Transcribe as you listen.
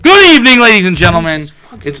evening, ladies and gentlemen.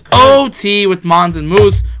 It's OT with Mons and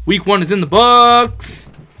Moose. Week 1 is in the books.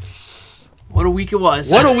 What a week it was.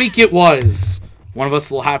 What a week it was. One of us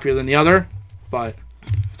a little happier than the other, but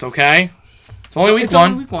it's okay. It's only week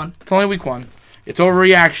one. It's only week 1. It's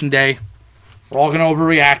overreaction day. We're all going to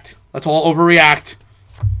overreact. Let's all overreact.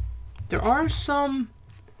 There are some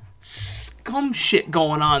scum shit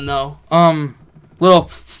going on, though. Little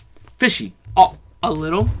fishy. Oh, a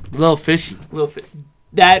little? Little fishy.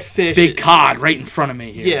 That fish. Big cod right in front of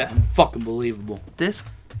me here. Yeah. Fucking believable. This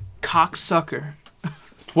cocksucker.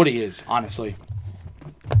 It's what he is, honestly.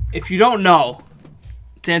 If you don't know,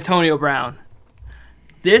 it's Antonio Brown.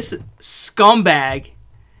 This scumbag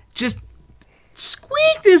just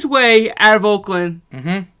squeaked his way out of Oakland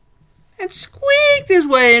and squeaked his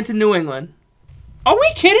way into New England. Are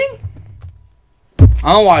we kidding? I don't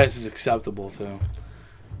know why this is acceptable, too.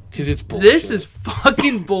 Because it's bullshit. This is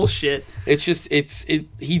fucking bullshit. It's just,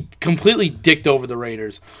 he completely dicked over the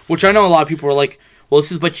Raiders, which I know a lot of people were like, well,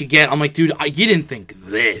 this is what you get. I'm like, dude, you didn't think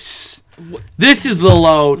this. This is the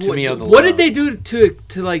low to me of the low. What did they do to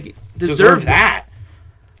like, deserve that?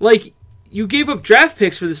 Like, you gave up draft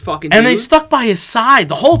picks for this fucking dude. And they stuck by his side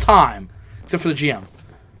the whole time, except for the GM.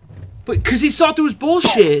 But because he saw through his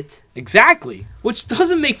bullshit. Exactly. Which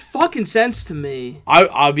doesn't make fucking sense to me.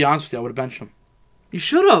 I'll be honest with you, I would have benched him. You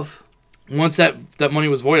should have. Once that money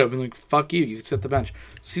was void, I'd been like, fuck you, you can sit the bench.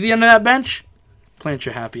 See the end of that bench? Plant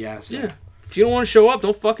your happy ass there. Yeah. If you don't want to show up,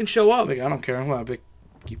 don't fucking show up. Like, I don't care. I'll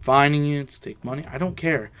keep finding you, just take money. I don't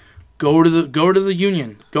care. Go to the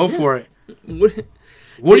union. Go for it.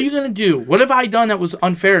 What are you going to do? What have I done that was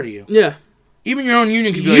unfair to you? Yeah. Even your own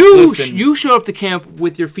union could be like, listen. You showed up to camp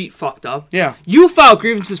with your feet fucked up. Yeah. You filed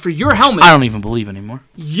grievances for your helmet. I don't even believe anymore.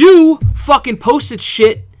 You fucking posted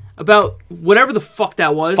shit about whatever the fuck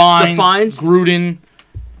that was. The fines. Gruden.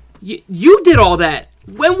 You did all that.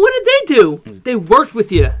 What did they do? They worked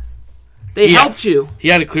with you. They helped you. He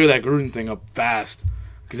had to clear that Gruden thing up fast.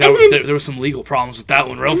 Because there was some legal problems with that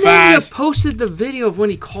one real fast. You posted the video of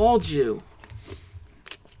when he called you.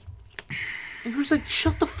 And he was like,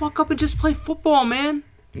 shut the fuck up and just play football, man.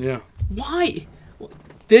 Yeah. Why?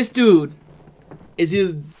 This dude is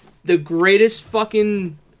either the greatest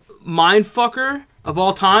fucking mind fucker of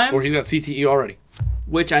all time. Or he's got CTE already.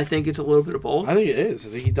 Which I think it's a little bit of both. I think it is. I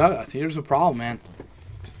think he does. I think there's a problem, man.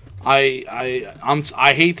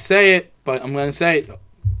 I hate to say it, but I'm gonna say it.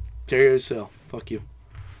 Terry Hill, fuck you.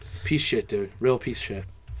 Piece of shit, dude. Real piece of shit.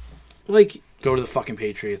 Like, go to the fucking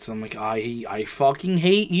Patriots. I'm like, I fucking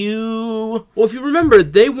hate you. Well, if you remember,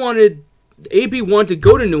 AB wanted to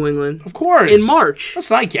go to New England. Of course. In March.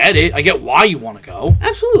 Listen, I get it. I get why you want to go.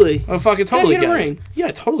 Absolutely. I fucking totally get it. Yeah,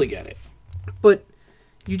 I totally get it. But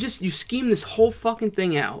you scheme this whole fucking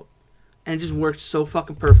thing out, and it just worked so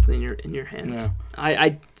fucking perfectly in your hands.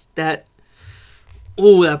 Yeah. That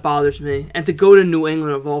bothers me. And to go to New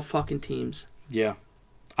England of all fucking teams. Yeah.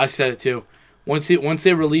 I said it too. Once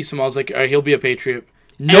they release him, I was like, all right, he'll be a Patriot.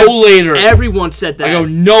 Later. Everyone said that. I go,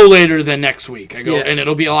 no later than next week. I go, and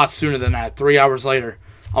it'll be a lot sooner than that. 3 hours later.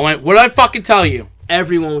 I went, what did I fucking tell you?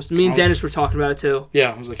 Everyone was. Me and Dennis were talking about it too.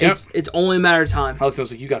 Yeah, I was like, yeah. It's only a matter of time. I was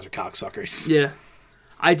like, you guys are cocksuckers. Yeah.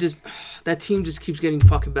 That team just keeps getting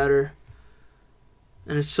fucking better.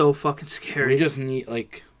 And it's so fucking scary. We just need a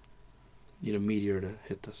meteor to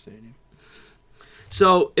hit the stadium.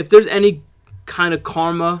 So, if there's any kind of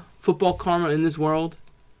football karma in this world,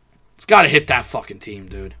 it's got to hit that fucking team,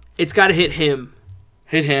 dude. It's got to hit him.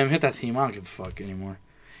 Hit him, hit that team. I don't give a fuck anymore.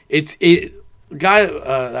 The guy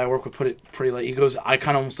that I work with put it pretty late. He goes, I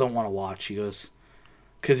kind of almost don't want to watch. He goes,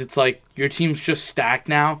 because it's like, your team's just stacked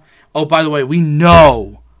now. Oh, by the way, we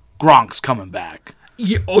know Gronk's coming back.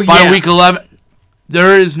 By week 11.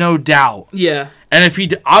 There is no doubt. Yeah. And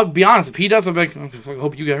I'll be honest, if he does, I'll be like, I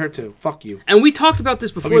hope you get hurt too. Fuck you. And we talked about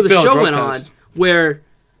this before the show went on, where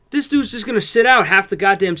this dude's just going to sit out half the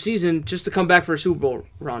goddamn season just to come back for a Super Bowl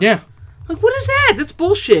run. Yeah. Like, what is that? That's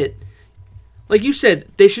bullshit. Like you said,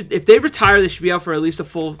 they should, if they retire, they should be out for at least a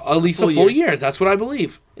full year. That's what I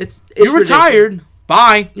believe. It's You're retired.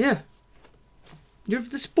 Bye. Yeah.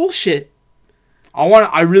 This bullshit.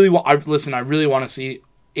 I really want to see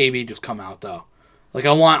AB just come out though. Like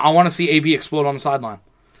I want to see AB explode on the sideline.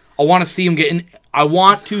 I want to see him I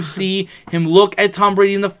want to see him look at Tom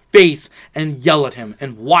Brady in the face and yell at him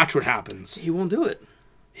and watch what happens. He won't do it.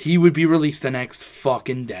 He would be released the next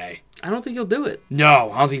fucking day. I don't think he'll do it.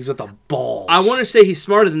 No, I don't think he's got the balls. I want to say he's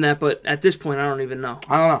smarter than that, but at this point, I don't even know.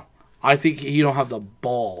 I don't know. I think he don't have the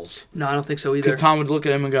balls. No, I don't think so either. Because Tom would look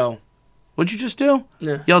at him and go, what'd you just do?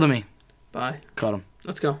 Yeah. Yelled at me. Bye. Cut him.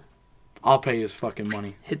 Let's go. I'll pay his fucking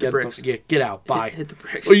money. Hit the bricks. Get out. Bye. Hit the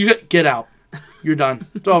bricks. Or you get out. You're done.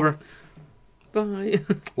 It's over. Bye.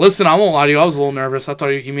 Listen, I won't lie to you. I was a little nervous. I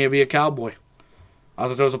thought he may be a Cowboy. I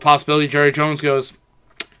thought there was a possibility Jerry Jones goes,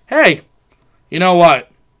 hey, you know what?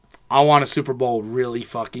 I want a Super Bowl really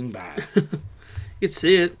fucking bad. You could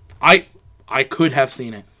see it. I could have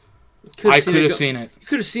seen it. I could have seen it. You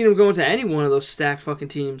could have seen him going to any one of those stacked fucking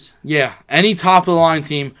teams. Yeah, any top-of-the-line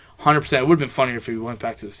team, 100%. It would have been funnier if he went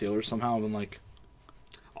back to the Steelers somehow. I've been like...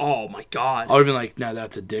 Oh, my God. I would have been like, no,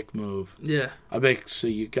 that's a dick move. Yeah. I bet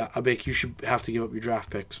you should have to give up your draft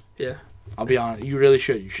picks. Yeah. I'll be honest. You really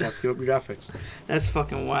should. You should have to give up your draft picks. That's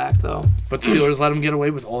fucking whack, though. But the Steelers let him get away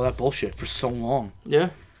with all that bullshit for so long. Yeah.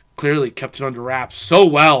 Clearly kept it under wraps so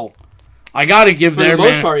well. I gotta give For the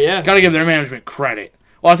most part, yeah. Gotta give their management credit.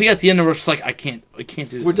 Well, I think at the end they were just like, I can't do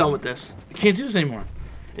this. We're done with this. I can't do this anymore.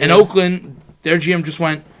 Yeah. And Oakland, their GM just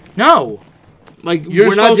went, no. Like,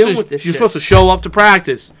 we're not dealing with this shit. You're supposed to show up to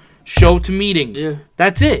practice, show up to meetings. Yeah.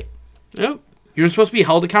 That's it. Yep. You're supposed to be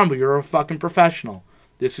held accountable. You're a fucking professional.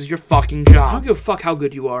 This is your fucking job. I don't give a fuck how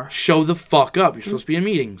good you are. Show the fuck up. You're supposed to be in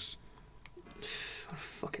meetings. What a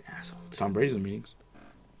fucking asshole. Tom Brady's in meetings.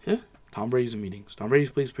 Yeah? Tom Brady's in meetings. Tom Brady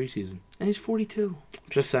plays preseason. And he's 42.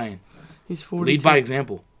 Just saying. He's 42. Lead by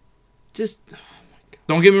example. Just...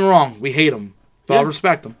 Don't get me wrong. We hate him. But I'll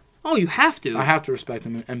respect him. Oh, you have to. I have to respect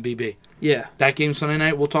him in MBB. Yeah. That game Sunday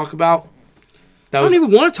night we'll talk about. I don't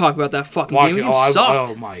even want to talk about that fucking game. The game sucked.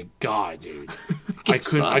 Oh my god, dude! I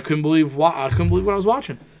couldn't believe what I was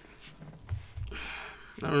watching.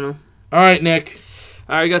 I don't know. All right, Nick.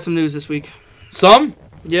 All right, got some news this week. Some?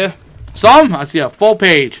 Yeah. Some? I see a full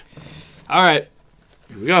page. All right.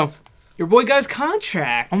 Here we go. Your boy got his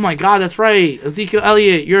contract. Oh my god, that's right. Ezekiel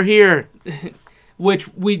Elliott, you're here. Which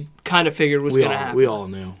we kind of figured was going to happen. We all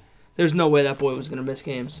knew. There's no way that boy was going to miss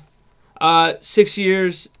games. 6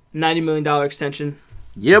 years, $90 million extension.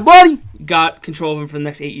 Yeah, buddy. Got control of him for the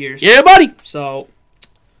next 8 years. Yeah, buddy. So,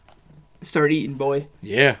 start eating, boy.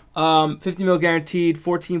 Yeah. $50 mil guaranteed,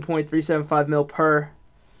 $14.375 mil per.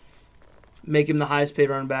 Make him the highest paid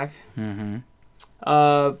running back.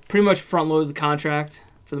 Mm-hmm. Pretty much front loaded the contract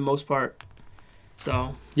for the most part.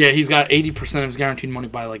 So. Yeah, he's got 80% of his guaranteed money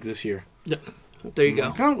by like this year. Yeah. There you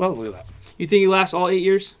go. Oh, well, look at that. You think he lasts all 8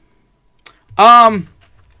 years? Barring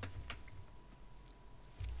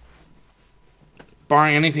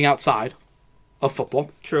anything outside of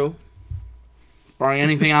football. True. Barring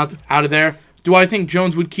anything out of there. Do I think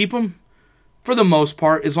Jones would keep him? For the most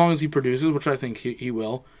part, as long as he produces, which I think he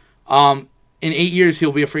will. In 8 years,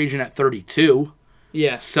 he'll be a free agent at 32.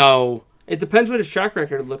 Yeah. So... It depends what his track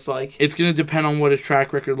record looks like. It's going to depend on what his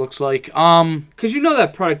track record looks like. Because you know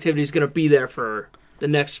that productivity is going to be there for the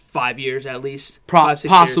next 5 years at least. 5-6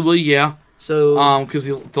 possibly, years. Yeah. So because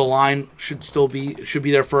the line should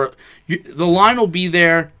be there for the line will be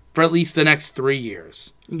there for at least the next 3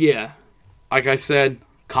 years. Yeah. Like I said,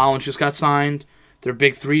 Collins just got signed. Their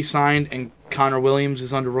big three signed, and Connor Williams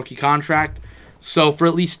is under rookie contract. So for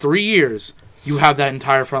at least 3 years, you have that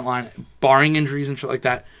entire front line, barring injuries and shit like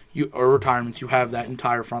that. Or retirements, you have that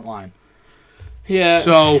entire front line. Yeah.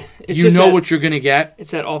 So you know what you're gonna get.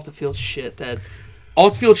 It's that off the field shit that.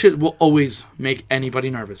 Off the field shit will always make anybody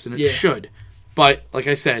nervous, and it should. But like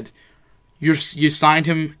I said, you signed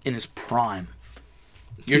him in his prime.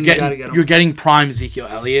 You're getting prime Ezekiel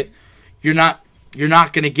Elliott. You're not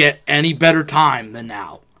gonna get any better time than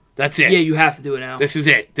now. That's it. Yeah, you have to do it now. This is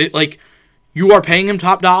it. You are paying him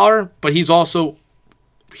top dollar, but he's also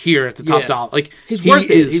here at the top dollar. Like he's worth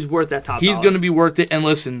it. He's worth that top dollar. He's going to be worth it. And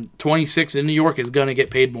listen, 26 in New York is going to get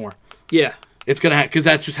paid more. Yeah. It's going to because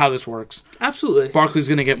that's just how this works. Absolutely. Barkley's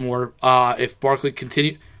going to get more. If Barkley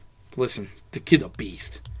continue, listen, the kid's a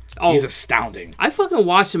beast. Oh, he's astounding. I fucking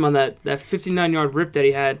watched him on that 59-yard rip that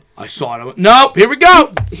he had. I saw it. Nope, here we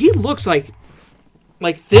go. He looks like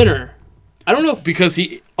thinner. I don't know if because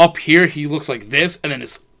he up here he looks like this, and then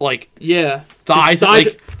it's like thighs.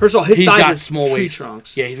 First of all, his he's thighs got are small tree waist.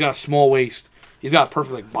 Trunks. Yeah, he's got a small waist. He's got a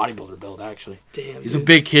perfect bodybuilder build. Actually, damn, he's a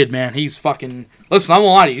big kid, man. He's fucking. Listen, I'm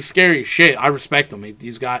gonna lie to you. He's scary as shit. I respect him.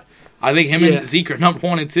 He's got. I think him and Zeke are number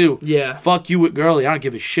 1 and 2. Yeah. Fuck you with Gurley. I don't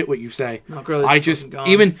give a shit what you say. No, Gurley's gone.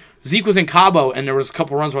 Even Zeke was in Cabo, and there was a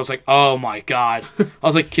couple runs where I was like, oh my god. I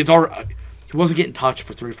was like, kid's already. He wasn't getting touched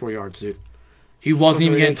for 3 or 4 yards, dude. He wasn't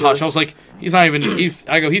even getting touched. I was like, he's not even.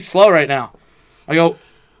 He's slow right now. I go,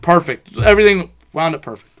 perfect. Everything wound up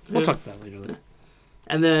perfect. We'll talk about that later.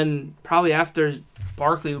 And then probably after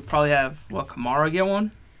Barkley, we'll probably have Kamara get one.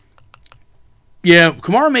 Yeah,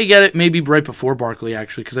 Kamara may get it maybe right before Barkley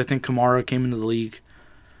actually, because I think Kamara came into the league.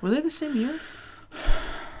 Were they the same year?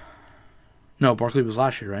 No, Barkley was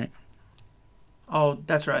last year, right? Oh,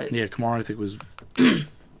 that's right. Yeah, Kamara I think was the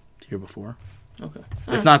year before. Okay.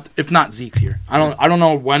 If not Zeke's year. I don't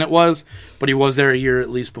know when it was, but he was there a year at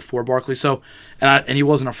least before Barkley. So, and he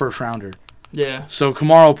wasn't a first rounder. Yeah. So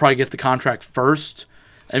Kamara will probably get the contract first.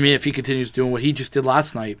 I mean, if he continues doing what he just did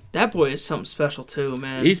last night, that boy is something special too,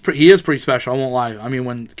 man. he is pretty special. I won't lie. I mean,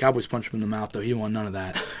 when the Cowboys punched him in the mouth, though, he didn't want none of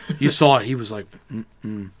that. You saw it. He was like,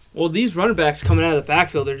 Well, these running backs coming out of the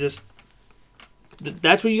backfield are just.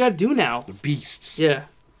 That's what you got to do now. They're beasts. Yeah.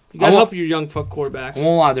 You got to help your young fuck quarterbacks. I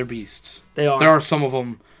won't lie. They're beasts. They are. There are some of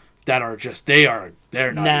them that are just they're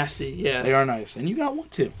nice. Nasty. Yeah. They are nice, and you got one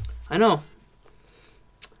too. I know.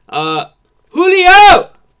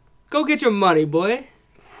 Julio, go get your money, boy.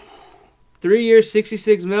 3 years,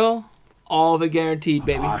 $66 million, all of it guaranteed,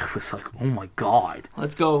 baby. I was like, oh my god.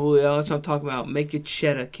 Let's go, Julio. That's what I'm talking about. Make your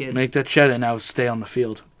cheddar, kid. Make that cheddar and now stay on the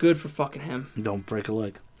field. Good for fucking him. Don't break a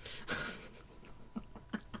leg.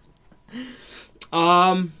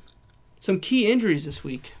 Some key injuries this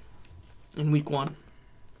week. In week 1.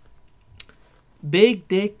 Big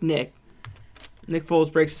Dick Nick. Nick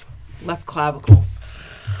Foles breaks his left clavicle.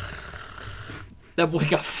 That boy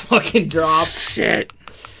got fucking dropped. Shit.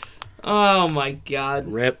 Oh my god.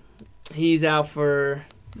 Rip. He's out for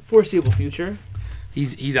the foreseeable future.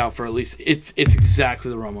 He's out for at least it's exactly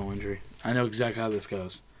the Romo injury. I know exactly how this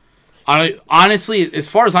goes. I honestly, as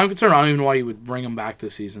far as I'm concerned, I don't even know why you would bring him back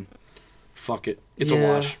this season. Fuck it. It's a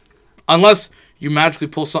wash. Unless you magically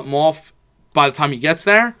pull something off by the time he gets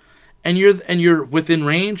there and you're within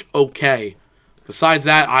range, okay. Besides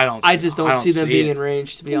that, I just don't see them being in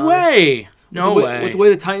range, to be honest. Way. No way. With the way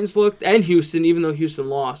the Titans looked and Houston, even though Houston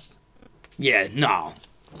lost. Yeah, no.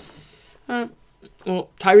 Well,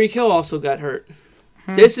 Tyreek Hill also got hurt.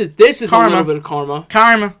 This is karma. A little bit of karma.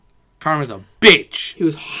 Karma's a bitch. He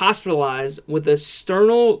was hospitalized with a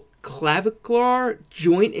sternoclavicular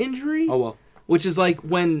joint injury. Oh well. Which is like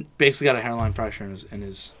when basically got a hairline fracture in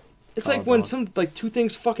his it's like when two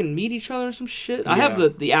things fucking meet each other or some shit. Yeah. I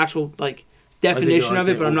have the actual definition of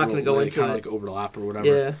it, but I'm not going to go into it. Kind of like overlap or whatever.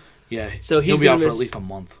 Yeah. Yeah. So he'll be out for at least a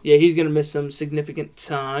month. Yeah, he's going to miss some significant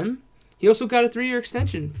time. He also got a 3-year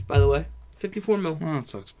extension, by the way. $54 million. Oh, that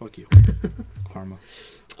sucks. Fuck you. Karma.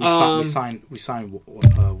 We signed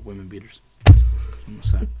women beaters.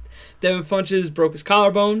 Devin Funches broke his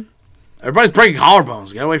collarbone. Everybody's breaking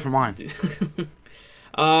collarbones. Get away from mine.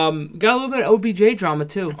 Got a little bit of OBJ drama,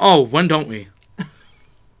 too. Oh, when don't we?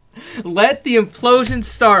 Let the implosion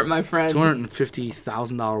start, my friend.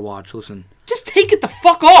 $250,000 watch. Listen. Just take it the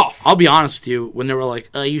fuck off. I'll be honest with you. When they were like,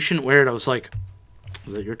 you shouldn't wear it, I was like,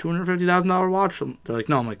 is that your $250,000 watch? They're like,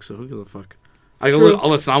 no. I'm like, so who gives a fuck? I go,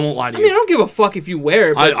 listen, I won't lie to you. I mean, I don't give a fuck if you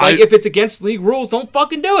wear it, but if it's against league rules, don't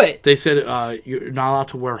fucking do it. They said you're not allowed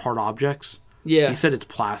to wear hard objects. Yeah. He said it's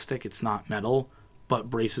plastic, it's not metal, but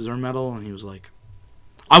braces are metal, and he was like,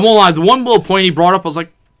 I won't lie, the one little point he brought up, I was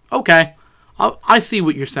like, okay, I see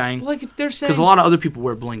what you're saying. But like if they're saying... Because a lot of other people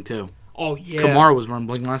wear bling, too. Oh, yeah. Kamara was wearing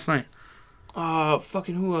bling last night.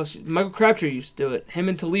 Fucking who else? Michael Crabtree used to do it. Him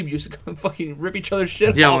and Talib used to fucking rip each other's shit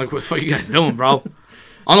off. Yeah, I'm like, what the fuck are you guys doing, bro?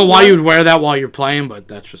 I don't know why you would wear that while you're playing, but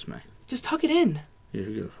that's just me. Just tuck it in. Yeah,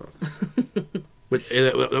 who gives a fuck? But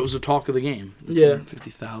that was the talk of the game. The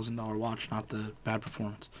 $250,000 watch, not the bad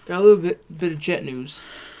performance. Got a little bit of Jet news.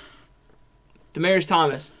 Demaryius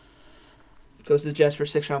Thomas goes to the Jets for a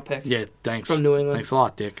 6th-round pick. Yeah, thanks. From New England. Thanks a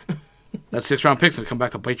lot, Dick. That 6th-round pick's going to come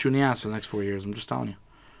back to bite you in the ass for the next 4 years. I'm just telling you.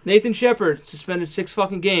 Nathan Shepard suspended 6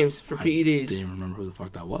 fucking games for PEDs. I didn't even remember who the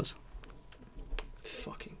fuck that was.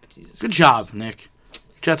 Fucking Jesus. Good job, Nick.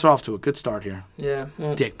 Jets are off to a good start here. Yeah.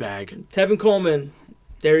 Well, dick bag. Tevin Coleman,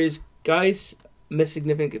 Darius Geis missed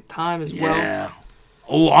significant time as well. Yeah.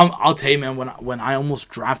 Oh, I'll tell you, man. When I almost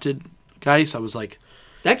drafted Geis, I was like,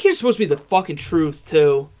 that kid's supposed to be the fucking truth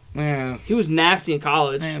too. Yeah. He was nasty in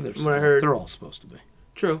college. From what I heard, they're all supposed to be.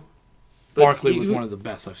 True. Barkley was one of the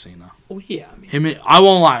best I've seen, though. Oh yeah. I mean, I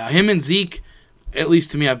won't lie. Him and Zeke, at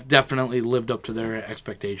least to me, have definitely lived up to their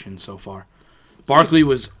expectations so far. Barkley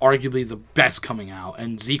was arguably the best coming out,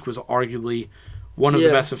 and Zeke was arguably one of the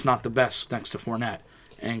best, if not the best, next to Fournette.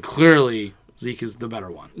 And clearly, Zeke is the better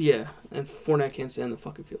one. Yeah, and Fournette can't stay on the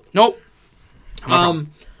fucking field. Nope.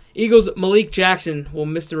 Eagles' Malik Jackson will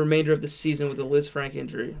miss the remainder of the season with a Liz Frank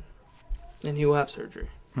injury, and he will have surgery.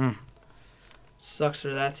 Sucks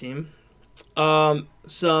for that team.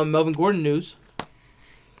 Some Melvin Gordon news.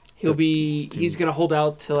 He's going to hold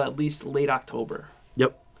out till at least late October.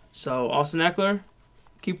 Yep. So, Austin Eckler,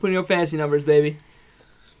 keep putting up fantasy numbers, baby.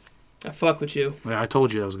 I fuck with you. Yeah, I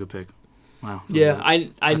told you that was a good pick. Wow. Yeah,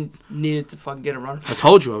 I needed to fucking get a run. I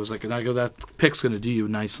told you. I was like, that pick's going to do you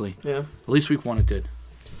nicely. Yeah. At least week 1 it did.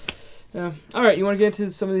 Yeah. All right, you want to get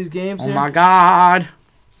into some of these games Oh, here? my God.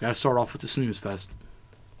 Got to start off with the snooze fest.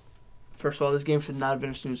 First of all, this game should not have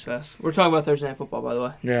been a snooze fest. We're talking about Thursday Night Football, by the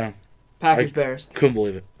way. Yeah. Packers, Bears. Couldn't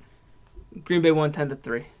believe it. Green Bay won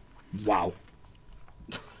 10-3. Wow.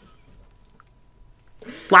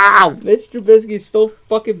 Wow. Mitch Trubisky's so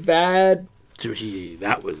fucking bad. Dude,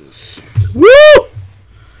 that was... Woo!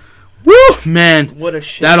 Woo! Man. What a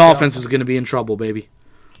shit That show. offense is going to be in trouble, baby.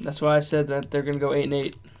 That's why I said that they're going to go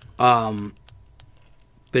 8-8.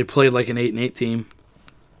 They played like an 8-8 team.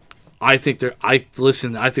 I think I think this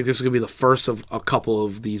is going to be the first of a couple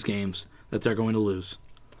of these games that they're going to lose.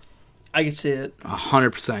 I could see it.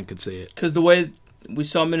 100% could see it. Because the way we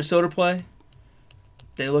saw Minnesota play,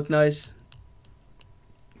 they look nice.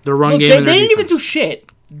 The run game. They didn't even do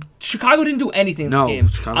shit. Chicago didn't do anything in this game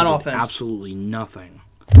Chicago on did offense. Absolutely nothing.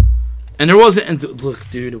 And there wasn't. And look,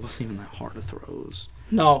 dude, it wasn't even that hard of throws.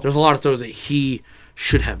 No. There's a lot of throws that he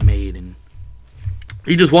should have made, and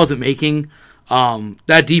he just wasn't making.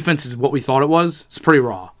 That defense is what we thought it was. It's pretty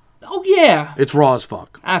raw. Oh, yeah. It's raw as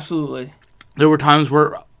fuck. Absolutely. There were times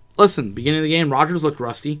where, listen, beginning of the game, Rodgers looked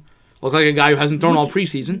rusty. Looked like a guy who hasn't thrown all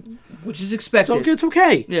preseason. Which is expected. So it's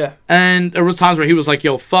okay. Yeah. And there was times where he was like,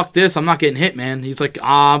 yo, fuck this. I'm not getting hit, man. He's like,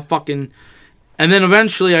 I'm fucking... And then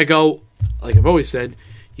eventually I go, like I've always said,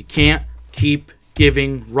 you can't keep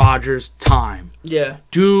giving Rodgers time. Yeah.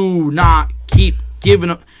 Do not keep giving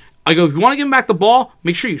him... I go, if you want to give him back the ball,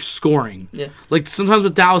 make sure you're scoring. Yeah. Like, sometimes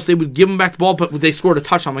with Dallas, they would give him back the ball, but they scored a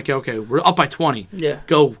touchdown. I'm like, okay, we're up by 20. Yeah.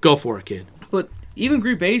 Go for it, kid. But even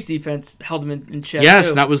Green Bay's defense held them in check, Yes,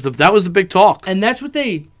 too. that was the big talk. And that's what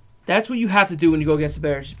you have to do when you go against the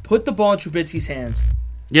Bears. Put the ball in Trubisky's hands.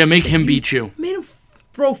 Yeah, make him beat you. Made him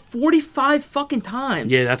throw 45 fucking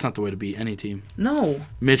times. Yeah, that's not the way to beat any team. No.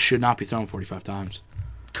 Mitch should not be thrown 45 times.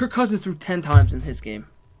 Kirk Cousins threw 10 times in his game.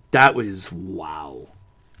 That was wow.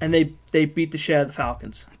 And they beat the shit out of the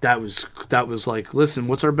Falcons. That was like, listen,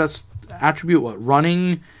 what's our best attribute? What?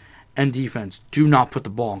 Running and defense. Do not put the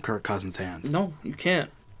ball in Kirk Cousins' hands. No, you can't.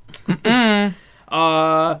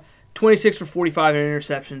 26 for 45 and an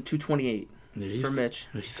interception, 228 for Mitch.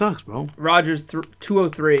 He sucks, bro. Rodgers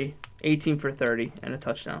 203, 18 for 30 and a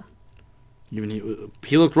touchdown. Even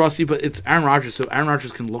he looked rusty, but it's Aaron Rodgers, so Aaron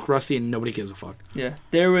Rodgers can look rusty and nobody gives a fuck. Yeah,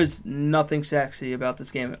 there was nothing sexy about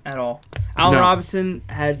this game at all. Allen Robinson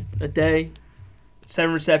had a day,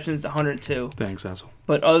 7 receptions, 102. Thanks, asshole.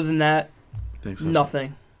 But other than that, Thanks, asshole.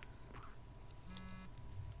 nothing.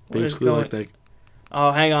 Basically like that.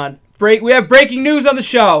 Oh, hang on. We have breaking news on the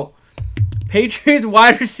show. Patriots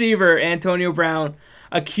wide receiver Antonio Brown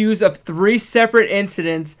accused of 3 separate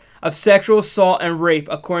incidents of sexual assault and rape,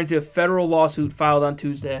 according to a federal lawsuit filed on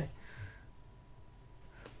Tuesday.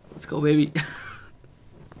 Let's go, baby.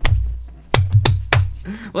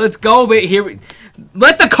 Let's go, baby.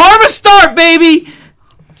 Let the karma start, baby.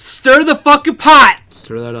 Stir the fucking pot.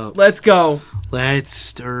 Stir that up. Let's go. Let's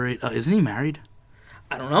stir it up. Isn't he married?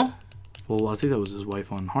 I don't know. Well, I think that was his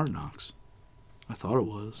wife on Hard Knocks. I thought it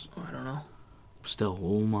was. Oh, I don't know. Still,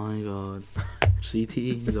 oh my god.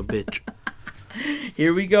 CTE is a bitch.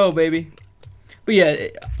 Here we go, baby. But yeah.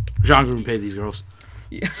 John Gruden paid these girls.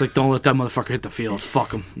 Yeah. It's like, don't let that motherfucker hit the field.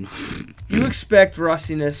 Fuck him. You expect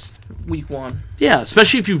rustiness week 1. Yeah,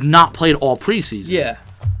 especially if you've not played all preseason. Yeah.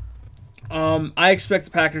 I expect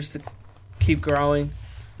the Packers to keep growing.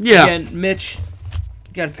 Yeah. Again, Mitch,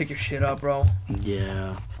 you got to pick your shit up, bro.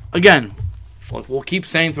 Yeah. Again, we'll keep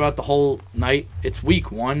saying throughout the whole night, it's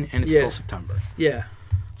week 1 and it's still September. Yeah.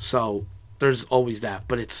 So there's always that,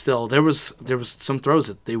 but it's still there was some throws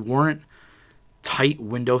that they weren't tight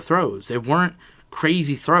window throws. They weren't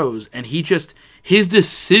crazy throws, and his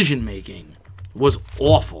decision making was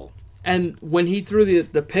awful. And when he threw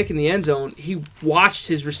the pick in the end zone, he watched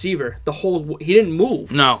his receiver he didn't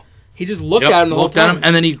move. No. He just looked at him the whole time. At him,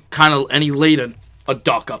 and then he laid a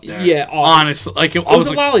duck up there. Yeah, honestly, like it was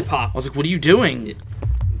a lollipop. I was like, "What are you doing?"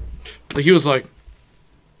 Like he was like,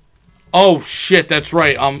 "Oh shit, that's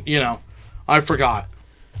right." I forgot.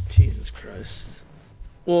 Jesus Christ.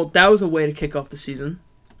 Well, that was a way to kick off the season.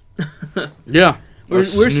 Yeah, we're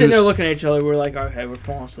sitting there looking at each other. We're like, okay, we're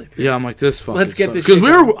falling asleep here. Yeah, I'm like, this fucking Let's get this because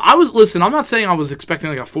shit listen, I'm not saying I was expecting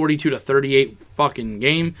like a 42-38 fucking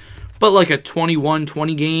game, but like a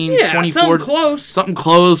 21-20 game, 24 something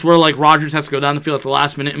close where like Rodgers has to go down the field at the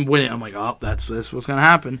last minute and win it. I'm like, oh, that's what's gonna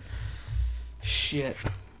happen. Shit.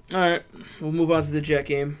 All right, we'll move on to the Jet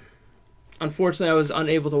game. Unfortunately, I was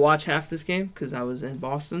unable to watch half this game because I was in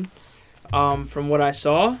Boston. From what I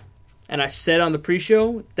saw, and I said on the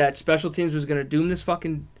pre-show that special teams was going to doom this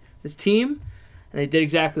team, and they did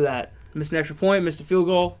exactly that. Missed an extra point, missed a field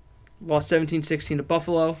goal, lost 17-16 to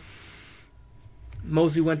Buffalo.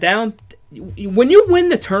 Mosley went down. When you win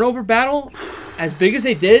the turnover battle as big as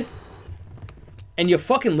they did, and you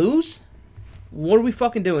fucking lose, what are we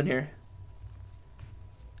fucking doing here?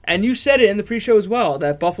 And you said it in the pre-show as well,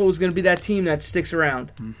 that Buffalo was going to be that team that sticks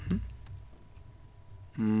around.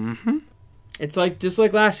 It's like just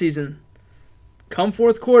like last season. Come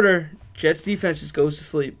fourth quarter, Jets defense just goes to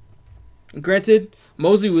sleep. And granted,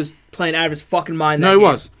 Mosley was playing out of his fucking mind. No, he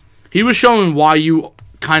was. He was showing why you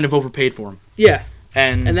kind of overpaid for him. Yeah,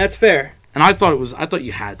 and that's fair. And I thought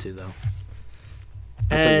you had to though.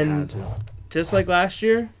 And just like last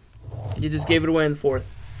year, you just gave it away in the fourth.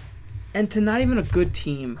 And to not even a good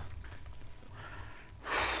team.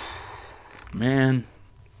 Man,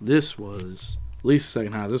 this was, at least the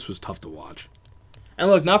second half, this was tough to watch. And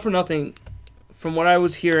look, not for nothing, from what I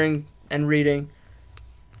was hearing and reading,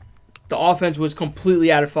 the offense was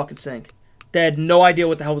completely out of fucking sync. They had no idea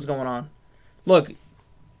what the hell was going on. Look,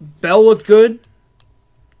 Bell looked good.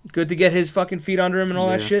 Good to get his fucking feet under him and all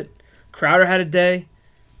that shit. Crowder had a day.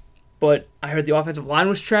 But I heard the offensive line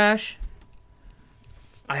was trash.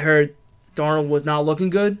 I heard Darnold was not looking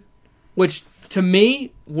good. Which, to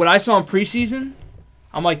me, what I saw in preseason,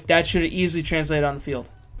 I'm like, that should have easily translated on the field.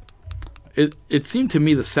 It seemed to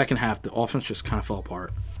me the second half, the offense just kind of fell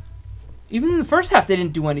apart. Even in the first half, they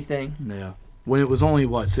didn't do anything. Yeah. When it was only,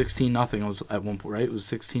 16-0, it was at one point, right? It was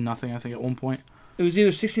 16-0, I think, at one point. It was either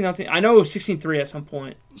 16-0. I know it was 16-3 at some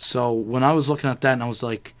point. So when I was looking at that, and I was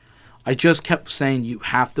like, I just kept saying, you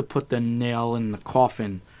have to put the nail in the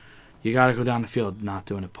coffin. You got to go down the field. Not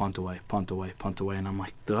doing it. Punt away, punt away, punt away. And I'm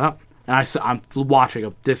like, duh. And I'm watching. I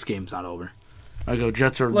go, this game's not over. I go,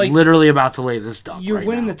 Jets are literally about to lay this duck. You're right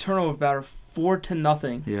winning now. The turnover battle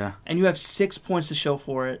 4-0. Yeah. And you have 6 points to show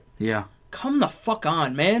for it. Yeah. Come the fuck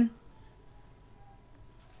on, man.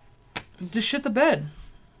 Just shit the bed.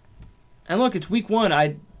 And look, it's week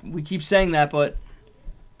 1. We keep saying that, but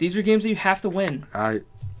these are games that you have to win.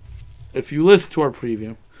 If you listen to our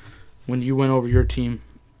preview, when you went over your team,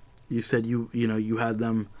 you said you had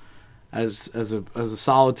them as a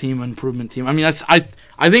solid team, improvement team. I mean,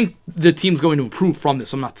 I think the team's going to improve from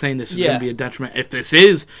this. I'm not saying this is going to be a detriment. If this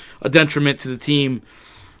is a detriment to the team,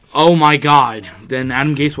 oh my God, then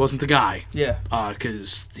Adam Gase wasn't the guy. Yeah.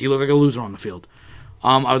 Because he looked like a loser on the field.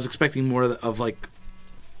 I was expecting more of like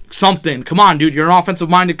something. Come on, dude, you're an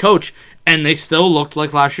offensive-minded coach, and they still looked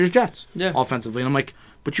like last year's Jets offensively. And I'm like,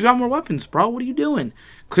 but you got more weapons, bro. What are you doing?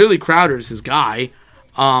 Clearly, Crowder's his guy.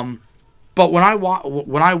 But when I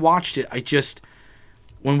watched it,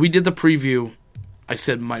 when we did the preview, I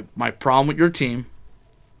said my problem with your team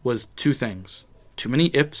was 2 things: too many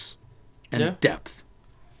ifs and depth.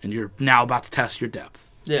 And you're now about to test your depth.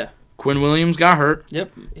 Yeah. Quinn Williams got hurt.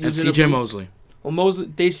 Yep. And C.J. Mosley. Well,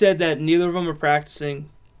 Mosley, they said that neither of them are practicing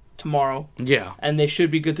tomorrow. Yeah. And they should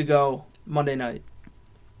be good to go Monday night.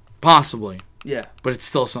 Possibly. Yeah. But it's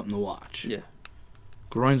still something to watch. Yeah.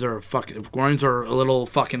 Groins are a little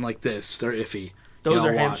fucking like this. They're iffy. Those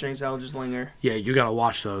are hamstrings that'll just linger. Yeah, you gotta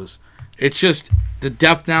watch those. It's just the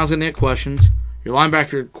depth now is gonna get questioned. Your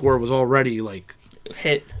linebacker core was already like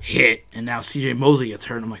hit, and now C.J. Mosley gets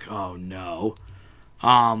hurt. And I'm like, oh no.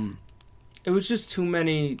 It was just too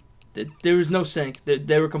many. There was no sync.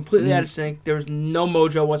 They were completely out of sync. There was no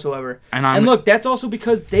mojo whatsoever. And look, that's also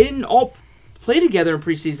because they didn't all play together in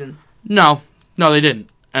preseason. No, they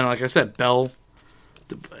didn't. And like I said, Bell.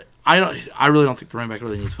 I really don't think the running back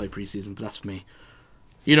really needs to play preseason, but that's me.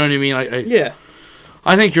 You know what I mean? Yeah.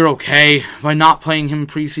 I think you're okay by not playing him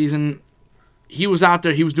preseason. He was out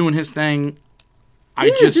there. He was doing his thing.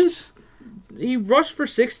 He rushed for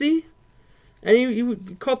 60, and he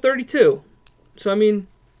caught 32. So, I mean,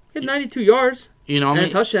 he had 92 yards. A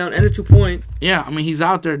touchdown and a 2-point. Yeah, I mean, he's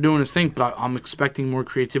out there doing his thing, but I'm expecting more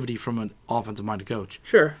creativity from an offensive-minded coach.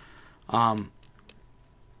 Sure.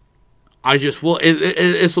 This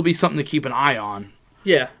will be something to keep an eye on.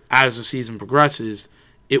 Yeah. As the season progresses.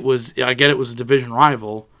 I get it was a division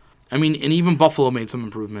rival. I mean, and even Buffalo made some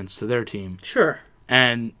improvements to their team. Sure.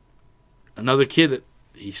 And another kid that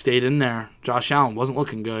he stayed in there, Josh Allen, wasn't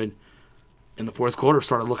looking good. In the fourth quarter,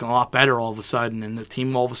 started looking a lot better all of a sudden, and the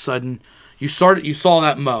team all of a sudden, you saw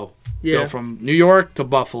that Mo go from New York to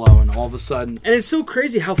Buffalo, and all of a sudden, and it's so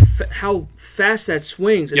crazy how fast that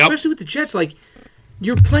swings, especially with the Jets. Like,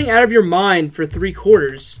 you're playing out of your mind for 3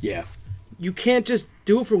 quarters. Yeah, you can't just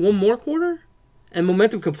do it for one more quarter, and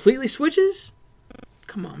momentum completely switches.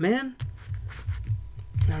 Come on, man.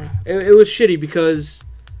 I don't know. It was shitty because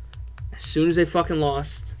as soon as they fucking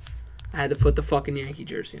lost, I had to put the fucking Yankee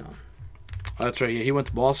jersey on. That's right. Yeah, he went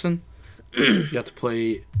to Boston. He got to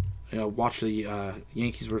play, watch the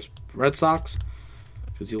Yankees versus Red Sox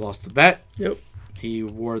because he lost the bet. Yep. He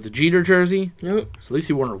wore the Jeter jersey. Yep. So at least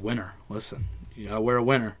he wore a winner. Listen, you gotta wear a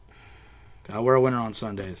winner. Gotta wear a winner on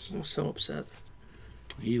Sundays. I'm so upset.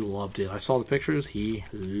 He loved it. I saw the pictures. He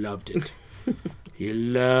loved it. He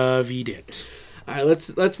loved it. All right,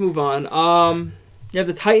 let's move on. You have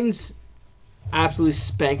the Titans absolutely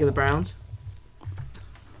spanking the Browns.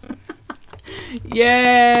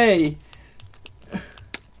 Yay!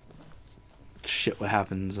 Shit, what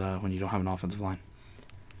happens when you don't have an offensive line?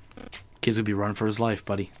 Kid's gonna be running for his life,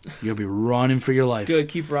 buddy. You're gonna be running for your life. Good,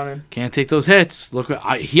 keep running. Can't take those hits. Look,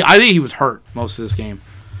 I think he was hurt most of this game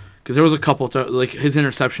because there was a couple like his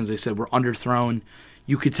interceptions. They said were underthrown.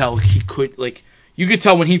 You could tell you could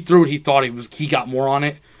tell when he threw it, he thought he got more on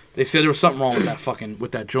it. They said there was something wrong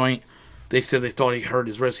with that joint. They said they thought he hurt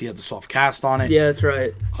his wrist. He had the soft cast on it. Yeah, that's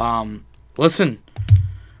right. Listen,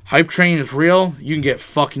 hype train is real. You can get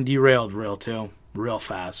fucking derailed real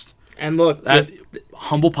fast. And look, that's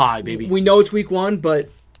humble pie, baby. We know it's week 1, but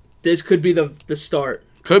this could be the start.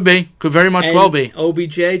 Could be. Could very much well be.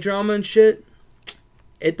 OBJ drama and shit.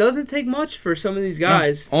 It doesn't take much for some of these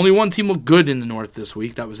guys. No. Only one team looked good in the North this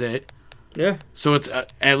week. That was it. Yeah. So it's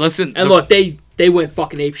and listen. And look, they went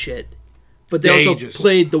fucking ape shit, but they also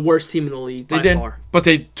played the worst team in the league. They did, but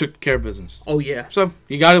they took care of business. Oh yeah. So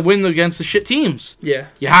you got to win against the shit teams. Yeah.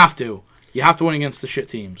 You have to. You have to win against the shit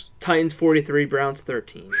teams. Titans 43, Browns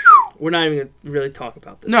 13. We're not even going to really talk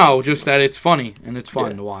about this. No, just that it's funny and it's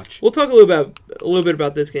fun to watch. We'll talk a little bit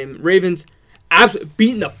about this game. Ravens absolutely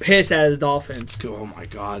beating the piss out of the Dolphins. Oh my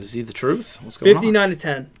God, is he the truth? What's going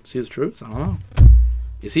 59-10. On? Is he the truth? I don't know.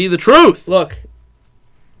 Is he the truth? Look,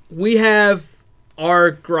 we have our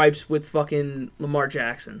gripes with fucking Lamar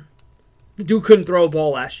Jackson. The dude couldn't throw a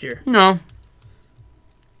ball last year. No.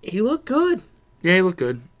 He looked good. Yeah, he looked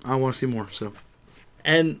good. I want to see more. So.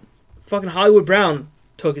 And fucking Hollywood Brown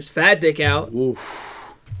took his fat dick out.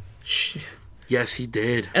 Oof. Yes, he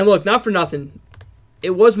did. And look, not for nothing,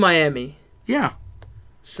 it was Miami. Yeah.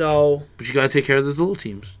 So. But you got to take care of those little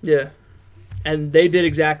teams. Yeah. And they did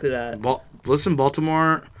exactly that. Listen,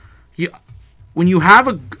 Baltimore, when you have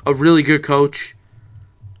a really good coach,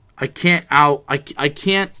 I can't.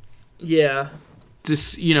 Yeah.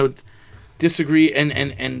 Disagree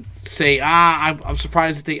and say I'm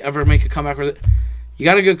surprised that they ever make a comeback. You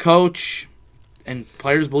got a good coach, and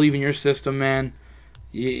players believe in your system, man.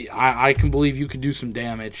 I can believe you could do some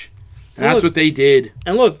damage, and that's what they did.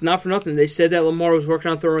 And look, not for nothing, they said that Lamar was working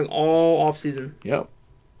on throwing all offseason. Yep.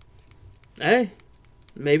 Hey,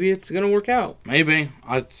 maybe it's gonna work out. Maybe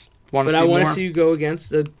I want to. But I want to see you go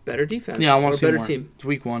against a better defense. Yeah, I want to see a better more. team. It's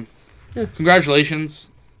week 1. Yeah. Congratulations.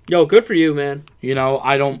 Yo, good for you, man.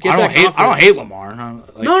 I don't hate Lamar. No,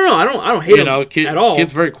 I don't hate him at all.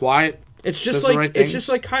 Kid's very quiet. It's just like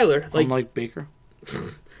Kyler. Like Baker. It's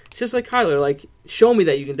just like Kyler. Like, show me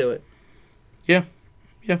that you can do it. Yeah.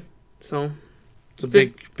 So it's a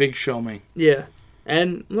big show me. Yeah,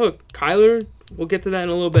 and look, Kyler. We'll get to that in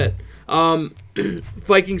a little bit.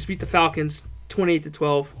 Vikings beat the Falcons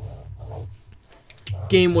 28-12.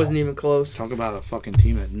 Game wasn't even close. Talk about a fucking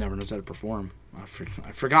team that never knows how to perform. I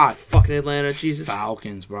forgot. Fucking Atlanta, Jesus.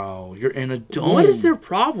 Falcons, bro. You're in a dome. What is their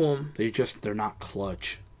problem? They're not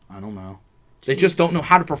clutch. I don't know. They just don't know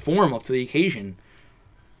how to perform up to the occasion.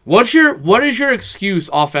 What is your excuse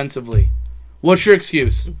offensively? What's your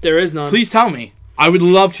excuse? There is none. Please tell me. I would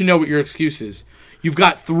love to know what your excuse is. You've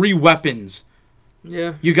got 3 weapons.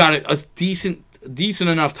 Yeah. You got a decent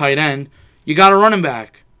enough tight end. You got a running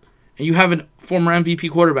back. And you have a former MVP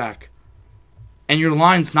quarterback. And your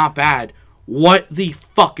line's not bad. What the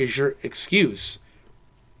fuck is your excuse?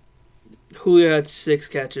 Julio had 6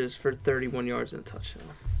 catches for 31 yards and a touchdown.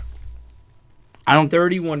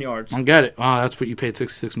 31 yards. I don't get it. Oh, that's what you paid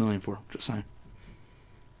 $66 million for. Just saying.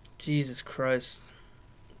 Jesus Christ.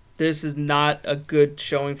 This is not a good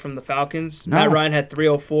showing from the Falcons. No. Matt Ryan had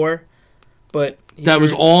 304, but that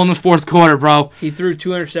was all in the fourth quarter, bro. He threw 2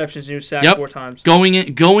 interceptions and he was sacked 4 times. Going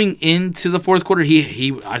into the fourth quarter, I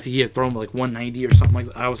think he had thrown like 190 or something like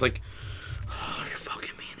that. I was like, oh, you're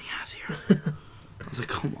fucking me in the ass here. I was like,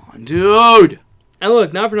 come on, dude. And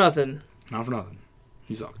look, not for nothing.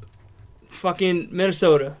 He sucked. Fucking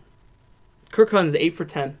Minnesota. Kirk Cousins 8 for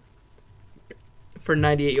 10 for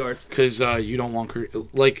 98 yards. Because you don't want Kirk.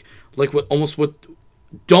 Like what.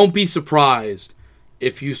 Don't be surprised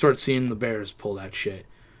if you start seeing the Bears pull that shit.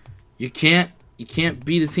 You can't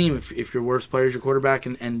beat a team if your worst player is your quarterback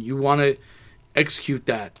and you want to execute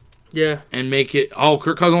that. Yeah. And make it,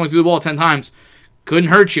 Kirk Cousins only threw the ball 10 times. Couldn't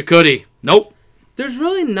hurt you, could he? Nope. There's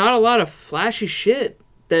really not a lot of flashy shit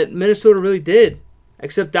that Minnesota really did.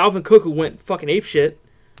 Except Dalvin Cook, who went fucking apeshit.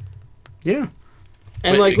 Yeah.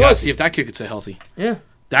 And you gotta see if that kid could stay healthy. Yeah.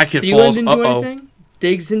 That kid Thielen falls. didn't do anything.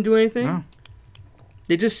 Diggs didn't do anything. No.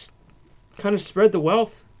 They just kind of spread the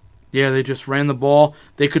wealth. Yeah, they just ran the ball.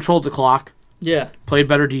 They controlled the clock. Yeah. Played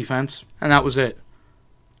better defense, and that was it.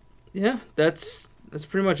 Yeah, that's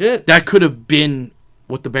pretty much it. That could have been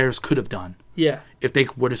what the Bears could have done. Yeah. If they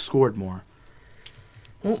would have scored more.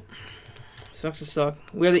 Well, sucks to suck.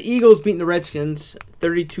 We have the Eagles beating the Redskins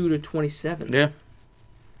 32-27.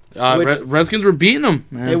 Yeah. Which- Redskins were beating them,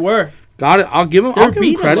 man. They were. Got it. I'll give them They were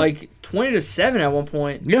beating them credit. like 20-7 at one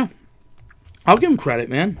point. Yeah. I'll give him credit,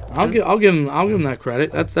 man. I'll give him that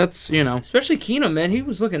credit. That's Especially Keenum, man. He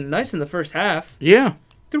was looking nice in the first half. Yeah.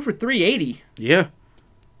 Threw for 380. Yeah.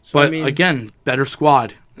 So, But I mean, again, better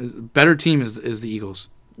squad. Better team is the Eagles.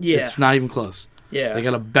 yeah. It's not even close. Yeah. They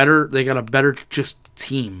got a better just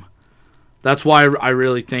team. That's why I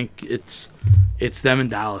really think it's them in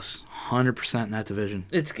Dallas. 100% in that division.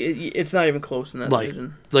 It's not even close in that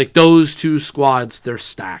division. Like those two squads, they're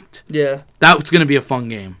stacked. Yeah. That's going to be a fun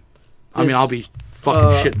game. I mean, I'll be fucking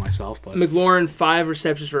shitting myself. But McLaurin, 5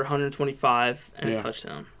 receptions for 125 and Yeah. a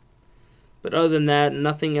touchdown. But other than that,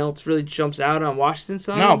 nothing else really jumps out on Washington's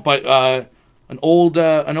side. no, but an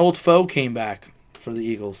old foe came back for the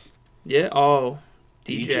Eagles. Yeah. Oh,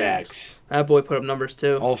 D-Jax. That boy put up numbers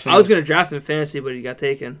too. All of a I was sudden- gonna draft him in fantasy, but he got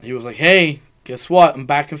taken. He was like, "Hey, guess what? I'm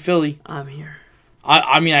back in Philly." I'm here.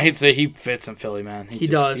 I mean, I hate to say he fits in Philly, man. He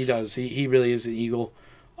does. He does. He really is an Eagle.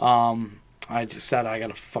 I just said I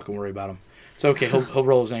gotta fucking worry about him. It's okay. He'll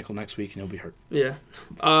roll his ankle next week and he'll be hurt. Yeah.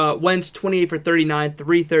 Wentz 28 for 39,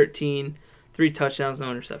 313, 3 touchdowns, no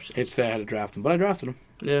interceptions. Hate to say I had to draft him, but I drafted him.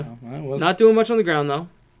 Yeah. I was. Not doing much on the ground though.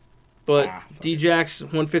 But fuck D-Jax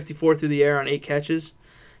 154 through the air on 8 catches.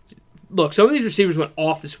 Look, some of these receivers went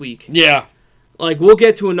off this week. Yeah. Like, we'll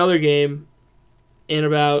get to another game in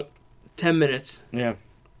about 10 minutes. Yeah.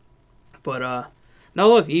 But, now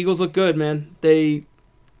look, Eagles look good, man. They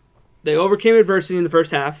overcame adversity in the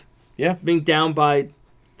first half. Yeah. Being down by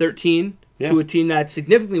 13 to a team that's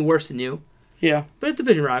significantly worse than you. Yeah. But a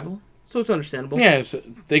division rival, so it's understandable. Yeah. So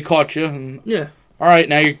they caught you. And, Yeah. all right,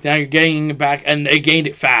 now you're gaining it back, and they gained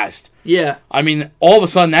it fast. Yeah. I mean, all of a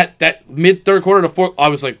sudden, that mid third quarter to fourth, I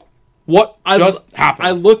was like, what just happened?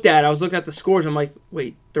 I was looking at the scores. I'm like,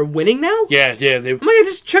 wait, they're winning now? Yeah. They I'm like, I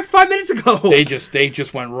just checked 5 minutes ago. they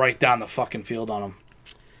just went right down the fucking field on them.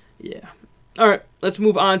 Yeah. All right, let's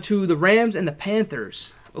move on to the Rams and the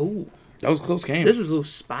Panthers. Oh, That was a close game. this was a little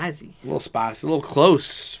spicy. A little spicy, a little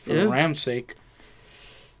close for Yeah. the Rams' sake.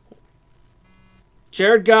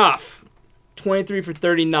 Jared Goff, 23 for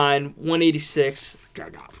 39, 186,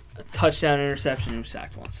 Jared Goff. a touchdown, interception, and was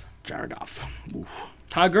sacked once. Jared Goff. Oof.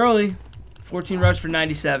 Todd Gurley, 14 rushes for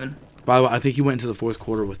 97. By the way, I think he went into the fourth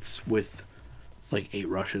quarter with like 8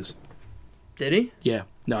 rushes. Did he? Yeah.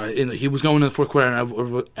 No, he was going in the fourth quarter,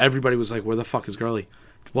 and everybody was like, "Where the fuck is Gurley?"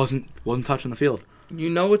 Wasn't touching the field. You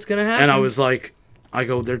know what's going to happen. And I was like,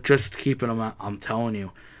 they're just keeping him out. I'm telling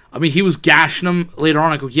you. I mean, he was gashing him later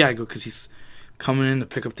on. I go, because he's coming in to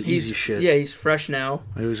pick up the easy shit. Yeah, he's fresh now.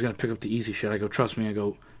 He was going to pick up the easy shit. I go, trust me.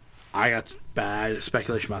 I got bad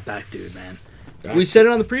speculation about that dude, man. We said it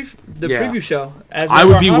on the preview show. As I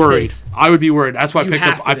would be worried. I would be worried. That's why You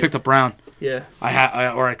I picked up Brown. Yeah.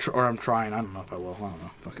 Or I'm trying. I don't know if I will. I don't know.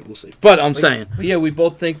 Fuck it. We'll see. But I'm saying. But yeah, we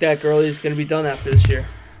both think that Gurley is going to be done after this year.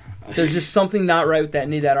 There's just something not right with that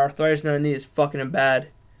knee. That arthritis in the knee is fucking him bad.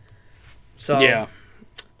 So Yeah.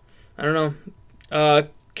 I don't know.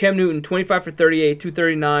 Cam Newton, 25 for 38,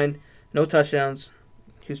 239, no touchdowns.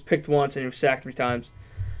 He was picked once and he was sacked 3 times.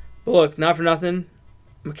 But look, not for nothing,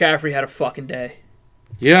 McCaffrey had a fucking day.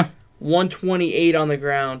 Yeah. 128 on the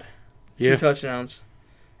ground, 2 touchdowns.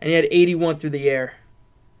 And he had 81 through the air.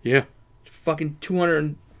 Yeah. Fucking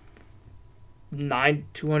 200,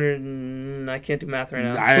 I can't do math right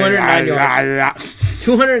now. 209 yards.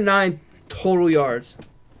 209 total yards.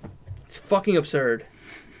 It's fucking absurd.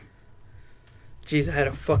 Jeez, I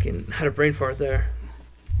had a brain fart there.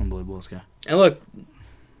 Unbelievable, this guy. And look,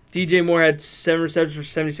 DJ Moore had 7 receptions for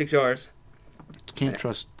 76 yards. Can't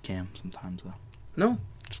trust Cam sometimes, though. No.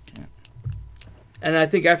 Just can't. And I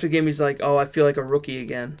think after the game, he's like, "Oh, I feel like a rookie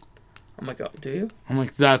again." I'm like, "Oh, do you?" I'm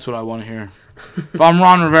like, that's what I want to hear. If I'm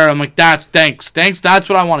Ron Rivera, I'm like, thanks. That's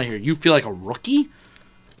what I want to hear. You feel like a rookie?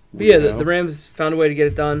 But yeah, the Rams found a way to get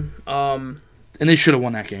it done. And they should have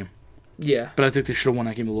won that game. Yeah. But I think they should have won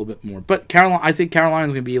that game a little bit more. But I think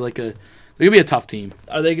Carolina's gonna be they're gonna be a tough team.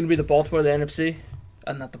 Are they going to be the Baltimore of the NFC?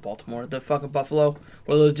 Not the Baltimore, the fucking Buffalo,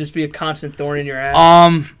 or they'll just be a constant thorn in your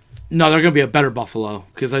ass. No, they're gonna be a better Buffalo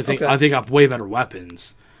because I think they got way better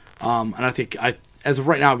weapons. And I think as of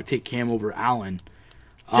right now, I would take Cam over Allen.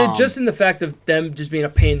 Just in the fact of them just being a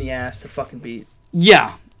pain in the ass to fucking beat.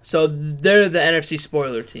 Yeah. So they're the NFC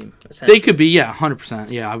spoiler team, essentially. They could be, 100%.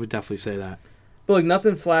 Yeah, I would definitely say that. But like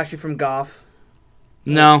nothing flashy from Goff.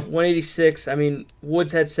 No. 186. I mean,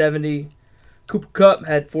 Woods had 70. Cooper Kupp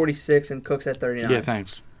had 46 and Cooks had 39. Yeah,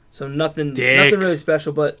 thanks. So nothing Dick. really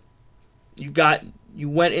special, but you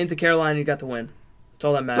went into Carolina and you got the win. That's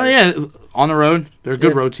all that matters. But yeah, on the road, they're a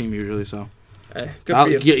good road team usually. So Hey, good for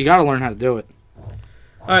you. you got to learn how to do it.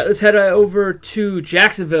 All right, let's head over to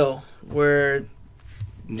Jacksonville, where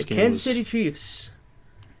the Kansas City Chiefs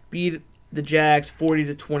beat the Jags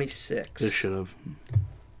 40-26. They should have.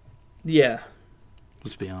 Yeah.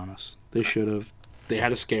 Let's be honest. They should have. They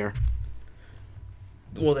had a scare.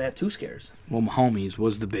 Well, they have 2 scares. Well, Mahomes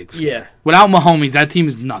was the big scare. Yeah. Without Mahomes, that team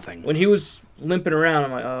is nothing. When he was limping around,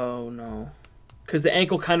 I'm like, oh, no. Because the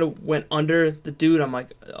ankle kind of went under the dude. I'm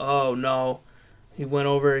like, oh, no. He went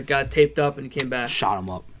over, got taped up, and he came back. Shot him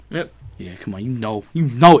up. Yep. Yeah, come on. You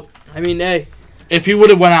know it. I mean, hey. If he would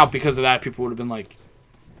have went out because of that, people would have been like,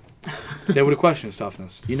 they would have questioned his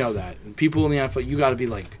toughness. You know that. And people in the NFL, you got to be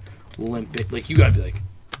like limp. Like, you got to be like,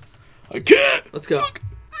 I can't. Let's go.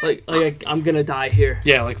 Like I'm going to die here.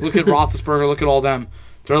 Yeah, like, look at Roethlisberger. Look at all them.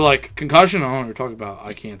 They're like, concussion? I don't know what you're talking about.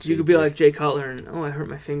 I can't see. You could be like Jay Cutler and, I hurt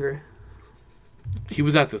my finger. He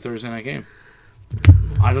was at the Thursday night game.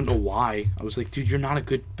 I don't know why. I was like, dude, you're not a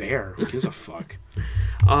good Bear. Who gives a fuck?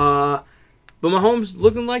 But Mahomes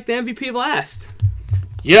looking like the MVP last.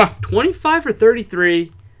 Yeah. 25 for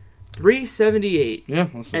 33, 378, Yeah.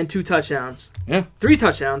 and 2 touchdowns. Yeah. 3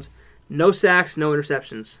 touchdowns, no sacks, no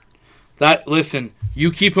interceptions. Listen,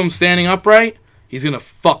 you keep him standing upright, he's going to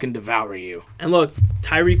fucking devour you. And look,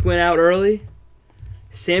 Tyreek went out early.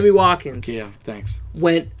 Sammy Watkins Thanks.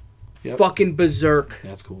 went fucking berserk. Yeah,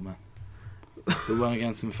 that's cool, man. Who went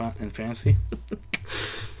against him in fantasy?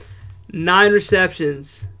 9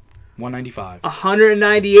 receptions, 195.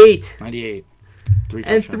 198, 98. 3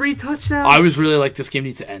 and touchdowns. 3 touchdowns. I was really like, this game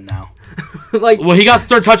needs to end now. like, Well, he got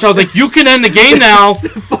the 3rd touchdown. I was like, you can end the game now.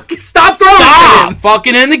 fucking stop throwing. Stop!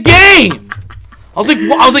 Fucking end the game! I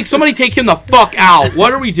was like, somebody take him the fuck out.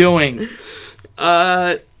 What are we doing?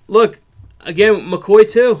 Look, again, McCoy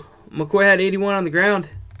too. McCoy had 81 on the ground.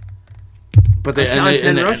 But they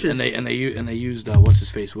used what's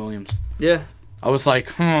his face, Williams. Yeah. I was like,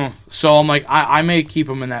 So I'm like, I may keep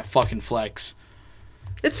him in that fucking flex.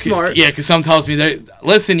 It's smart. Yeah, because some tells me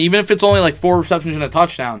listen, even if it's only like 4 receptions and a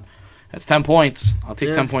touchdown, that's 10 points. I'll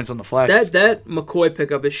take 10 points on the flex. That McCoy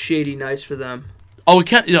pickup is shady nice for them. Oh,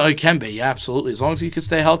 it can be, yeah, absolutely. As long as he can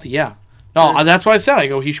stay healthy, yeah. No, that's why I said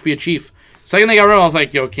he should be a Chief. Second they got rid of him, I was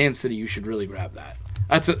like, Kansas City, you should really grab that.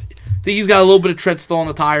 I think he's got a little bit of tread still on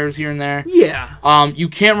the tires here and there. Yeah. You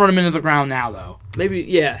can't run him into the ground now, though. Maybe,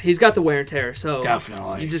 yeah, he's got the wear and tear, so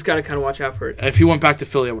definitely. You just got to kind of watch out for it. If he went back to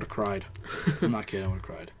Philly, I would have cried. I'm not kidding, I would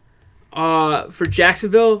have cried. For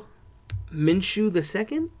Jacksonville, Minshew the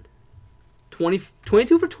second,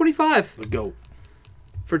 22 for 25. The GOAT.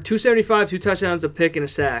 For 275, 2 touchdowns, a pick, and a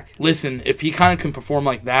sack. Listen, if he kind of can perform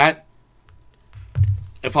like that,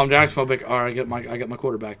 if I'm Jacksonville, I'll be like, all right, I get my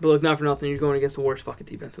quarterback. But look, not for nothing, you're going against the worst fucking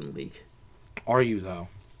defense in the league. Are you, though?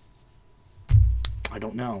 I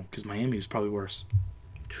don't know, because Miami is probably worse.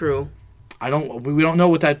 True. We don't know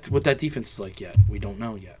what that defense is like yet. We don't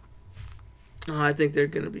know yet. Oh, I think they're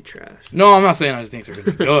going to be trash. No, I'm not saying I think they're going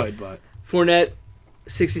to be good, but... Fournette,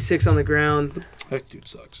 66 on the ground. That dude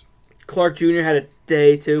sucks. Clark Jr. had a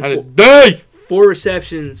day, too. Had a day! 4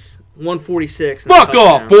 receptions, 146. Fuck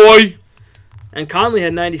off, boy! And Conley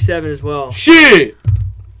had 97 as well. Shit!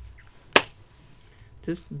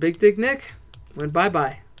 Just Big Dick Nick went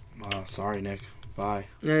bye-bye. Sorry, Nick. Bye.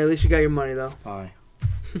 Yeah, at least you got your money, though. Bye.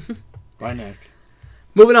 Bye, Nick.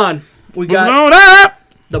 Moving on. We got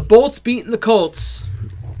the Bolts beating the Colts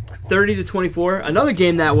 30-24. Another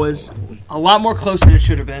game that was a lot more close than it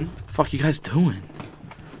should have been. Fuck you guys doing?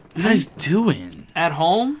 You guys doing? At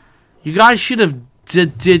home? You guys should have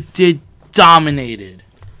dominated.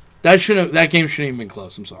 That game shouldn't even been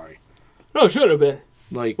close. I'm sorry. No, it should have been.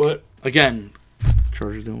 Like, what? Again,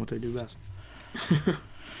 Chargers doing what they do best.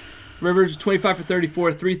 Rivers 25 for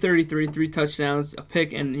 34, 333, 3 touchdowns, a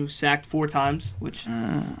pick, and he was sacked 4 times, which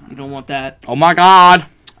you don't want that. Oh my God!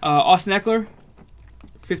 Austin Eckler,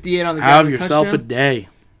 58 on the ground. Have yourself touchdown. a day.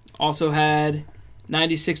 Also had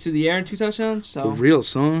 96 through the air and 2 touchdowns. So for real,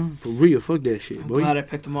 son. For real. Fuck that shit, boy. I'm glad I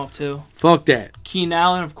picked him up too. Fuck that. Keenan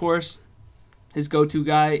Allen, of course, his go-to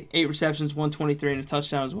guy, 8 receptions, 123, and a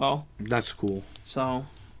touchdown as well. That's cool. So,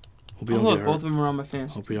 hope you don't get hurt. Both of them are on my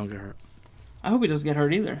fans. Hope you don't get hurt. I hope he doesn't get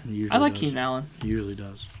hurt either. I like Keenan Allen. He usually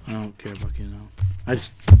does. I don't care about Keenan Allen. I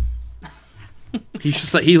just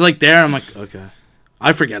he's like there. I'm like, okay.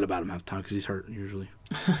 I forget about him half the time because he's hurt usually.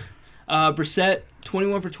 Brissett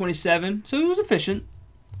 21 for 27, so he was efficient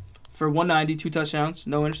for 190, 2 touchdowns,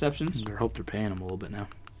 no interceptions. I hope they're paying him a little bit now.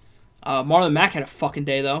 Marlon Mack had a fucking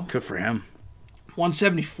day though. Good for him.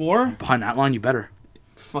 174? Behind that line, you better.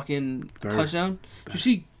 Fucking touchdown. Did you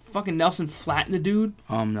see fucking Nelson flatten the dude?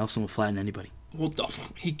 Nelson will flatten anybody. Well,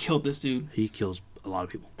 he killed this dude. He kills a lot of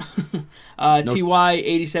people. Ty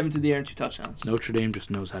 87 to the air and 2 touchdowns. Notre Dame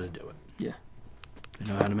just knows how to do it. Yeah. They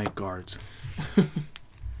know how to make guards.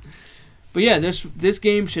 But yeah, this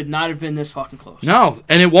game should not have been this fucking close. No,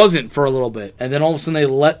 and it wasn't for a little bit. And then all of a sudden they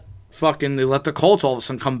let the Colts all of a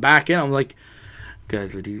sudden come back in. I'm like,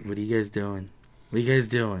 guys, what are you guys doing? What are you guys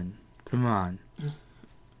doing? Come on.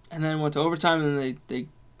 And then went to overtime, and then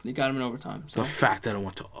they got him in overtime. So the fact that I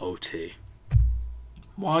went to OT.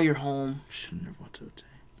 While you're home. Should have never went to OT.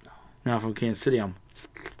 No. Now if I'm Kansas City, I'm...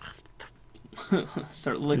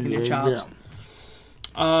 Start licking your chops.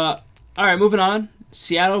 All right, moving on.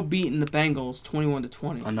 Seattle beating the Bengals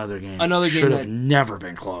 21-20. Another game. Should have never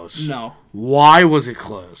been close. No. Why was it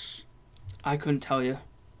close? I couldn't tell you.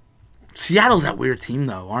 Seattle's that weird team,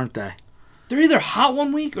 though, aren't they? They're either hot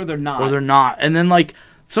one week or they're not. Or they're not. And then, like,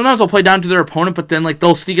 sometimes they'll play down to their opponent, but then, like,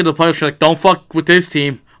 they'll sneak into the playoffs. You're like, don't fuck with this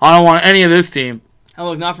team. I don't want any of this team. And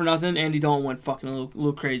look, not for nothing, Andy Dalton went fucking a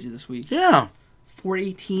little crazy this week. Yeah.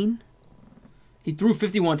 418. He threw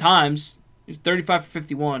 51 times. He was 35 for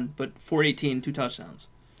 51, but 418, 2 touchdowns.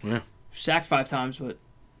 Yeah. Sacked 5 times, but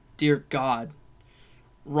dear God.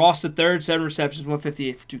 Ross the third, 7 receptions,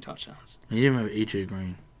 158 for 2 touchdowns. He didn't even have A.J.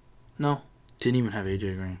 Green. No. Didn't even have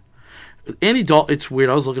A.J. Green. Andy Dalton, it's weird.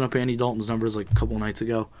 I was looking up Andy Dalton's numbers like a couple nights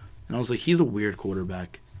ago, and I was like, he's a weird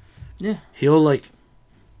quarterback. Yeah. He'll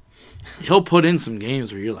put in some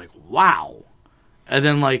games where you're like, wow. And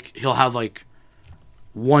then, like, he'll have, like,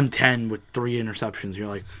 110 with 3 interceptions. You're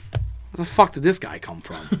like, where the fuck did this guy come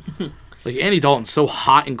from? Like, Andy Dalton's so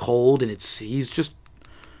hot and cold, and he's just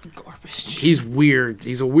garbage. He's weird.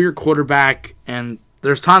 He's a weird quarterback, and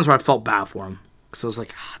there's times where I felt bad for him. Because I was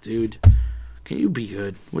like, dude, can you be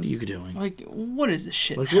good? What are you doing? Like, what is this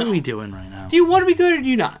shit? Like, what are we doing right now? Do you want to be good or do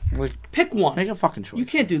you not? Like, pick one. Make a fucking choice. You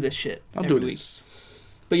can't do this shit. I'll do this.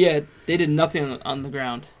 But yeah, they did nothing on the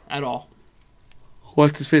ground at all.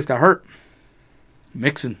 What's his face got hurt?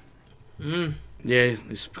 Mixon. Mm. Yeah,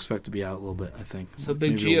 he's expected to be out a little bit, I think. So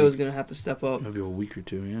Big Gio is going to have to step up. Maybe a week or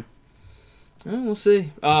two, yeah. We'll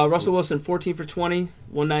see. Russell Wilson, 14 for 20,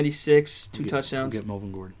 196, 2 touchdowns. We'll get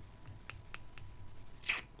Melvin Gordon.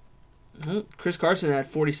 Chris Carson had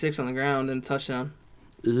 46 on the ground and a touchdown.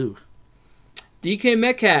 Ooh. DK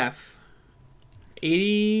Metcalf,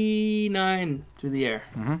 89 through the air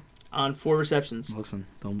on 4 receptions. Listen,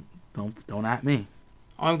 don't at me.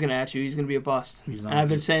 I'm going to at you. He's going to be a bust. He's not. And I've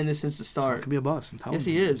been saying this since the start. It's going to be a bust. I'm telling you. Yes,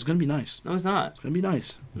 he is. It's going to be nice. No, he's not. It's going to be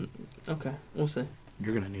nice. Okay, we'll see.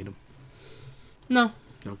 You're going to need him. No.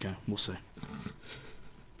 Okay, we'll see.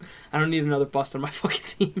 I don't need another bust on my fucking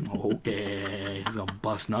team. Okay. He's going to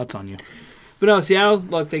bust nuts on you. But no, Seattle,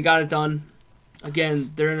 look, they got it done.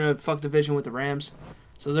 Again, they're in a fuck division with the Rams.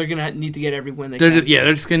 So they're going to need to get every win they can.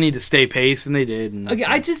 They're just going to need to stay pace, and they did. And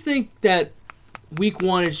I just think that week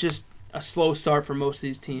 1 is just a slow start for most of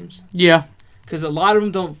these teams. Yeah. Because a lot of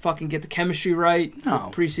them don't fucking get the chemistry right.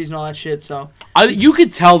 No. Preseason, all that shit, so. You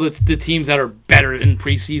could tell that the teams that are better in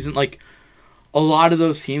preseason, like, a lot of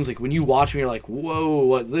those teams, like, when you watch them, you're like,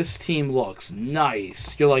 whoa, this team looks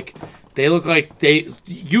nice. You're like, they look like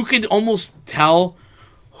you could almost tell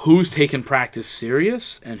who's taking practice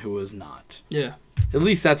serious and who is not. Yeah. At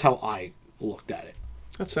least that's how I looked at it.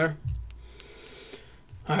 That's fair.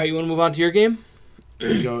 All right, you want to move on to your game?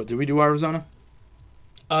 Did we do Arizona?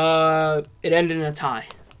 It ended in a tie.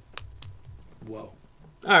 Whoa.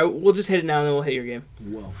 All right, we'll just hit it now and then we'll hit your game.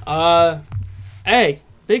 Whoa. Hey,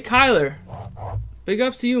 Big Kyler. Big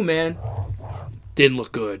ups to you, man. Didn't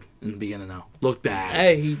look good in the beginning, though. Looked bad.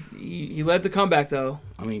 Hey, he led the comeback, though.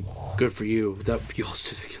 I mean, good for you. You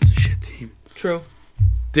lost it against a shit team. True.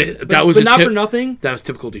 But not for nothing. That was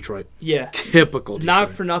typical Detroit. Yeah. Typical Detroit.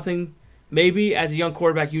 Not for nothing. Maybe as a young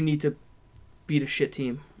quarterback, you need to beat a shit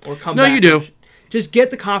team or come back. No, you do. Just get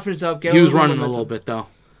the confidence up. He was running a little bit, though.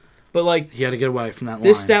 But, like, he had to get away from that line.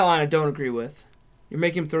 This stat line I don't agree with. You're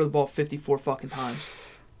making him throw the ball 54 fucking times.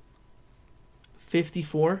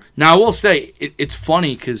 54? Now, I will say, it's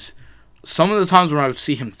funny because some of the times when I would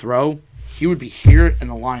see him throw, he would be here and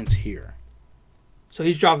the line's here. So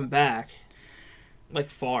he's dropping back. Like,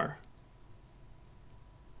 far.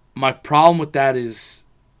 My problem with that is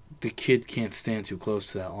the kid can't stand too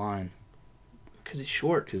close to that line. Because he's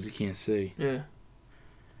short. Because he can't see. Yeah.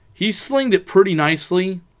 He slinged it pretty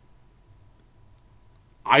nicely.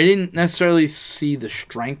 I didn't necessarily see the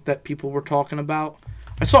strength that people were talking about.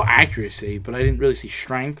 I saw accuracy, but I didn't really see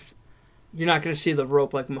strength. You're not going to see the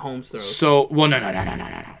rope like Mahomes throws. So, well, no.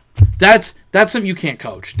 That's something you can't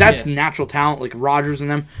coach. That's Yeah. natural talent, like Rodgers and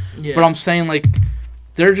them. Yeah. But I'm saying, like,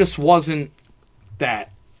 there just wasn't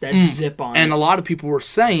that. that zip on And it. a lot of people were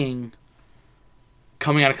saying,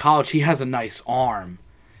 coming out of college, he has a nice arm.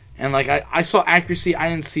 And, like, I saw accuracy. I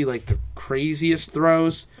didn't see, like, the craziest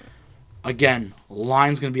throws. Again,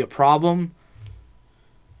 line's going to be a problem.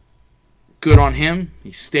 Good on him.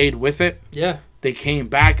 He stayed with it. Yeah. They came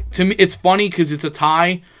back. To me, it's funny because it's a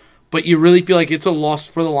tie, but you really feel like it's a loss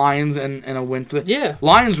for the Lions and a win for the... Yeah.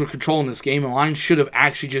 Lions were controlling this game, and Lions should have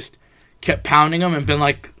actually just kept pounding them and been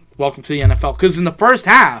like, welcome to the NFL. Because in the first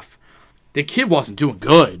half, the kid wasn't doing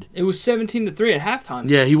good. It was 17-3 at halftime.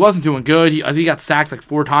 Yeah, he wasn't doing good. I think he got sacked like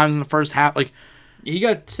 4 times in the first half. Like, He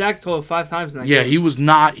got sacked a total of 5 times in that yeah, game. he was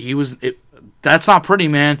not... That's not pretty,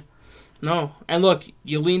 man. No. And look,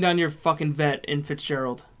 you leaned on your fucking vet in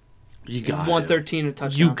Fitzgerald. You got 113 a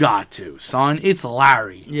touchdown. You got to, son. It's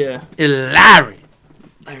Larry. Yeah. It's Larry.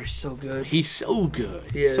 Larry's so good. He's so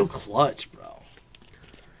good. He He's so is. clutch, bro.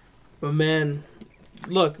 But man,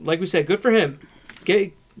 look, like we said, good for him.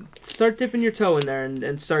 Start dipping your toe in there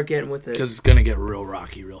and start getting with it. Because it's going to get real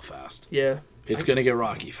rocky real fast. Yeah. It's going to get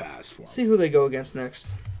rocky fast for him. See who they go against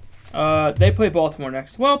next. They play Baltimore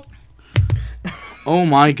next. Well, Oh,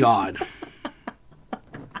 my God.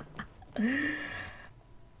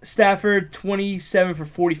 Stafford, 27 for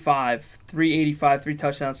 45, 385, 3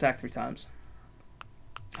 touchdowns, sacked 3 times.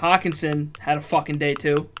 Hawkinson had a fucking day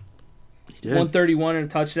too. He did. 131 and a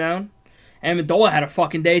touchdown. Amendola had a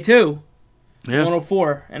fucking day too. Yeah.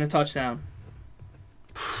 104 and a touchdown.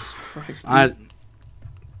 Jesus Christ, dude.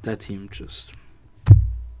 That team just...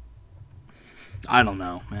 I don't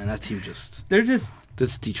know, man. That team just... They're just...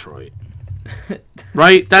 That's Detroit.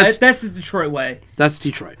 Right? That's the Detroit way. That's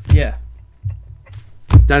Detroit. Yeah.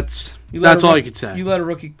 That's You let all a I could say. You let a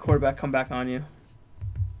rookie quarterback come back on you.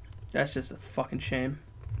 That's just a fucking shame.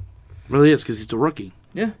 Really is, because he's a rookie.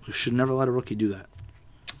 Yeah. You should never let a rookie do that.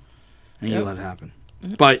 And Yep. you let it happen.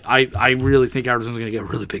 But I really think Arizona's going to get a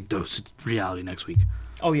really big dose of reality next week.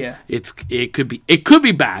 Oh yeah. It could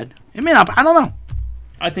be bad. It may not. I don't know.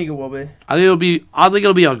 I think it will be. I think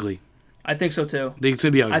it'll be ugly. I think so too. I think it's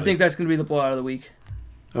gonna be ugly. I think that's going to be the blowout of the week.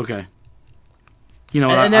 Okay. You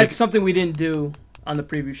know, And that's something we didn't do on the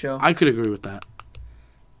preview show. I could agree with that.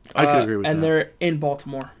 I could agree with that. And they're in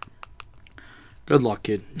Baltimore. Good luck,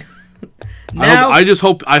 kid. Now,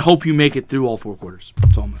 I hope you make it through all 4 quarters.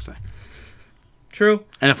 That's all I'm gonna say. true.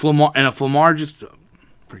 And if Lamar just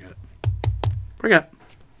forget it.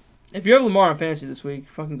 If you have Lamar on fantasy this week,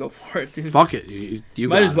 fucking go for it, dude. Fuck it. You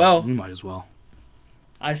Might got as well. it. You might as well.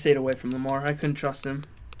 I stayed away from Lamar. I couldn't trust him.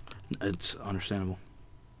 It's understandable.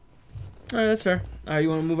 All right, that's fair. All right, you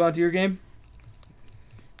want to move on to your game?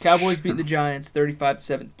 Cowboys beat the Giants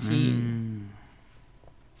 35-17.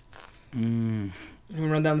 You want to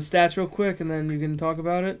run down the stats real quick, and then you can talk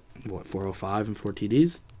about it? What, 405 and 4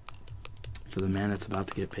 TDs? For the man that's about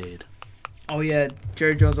to get paid. Oh, yeah.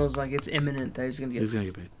 Jerry Jones was like, it's imminent that he's going to He's get... going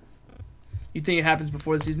to get paid. You think it happens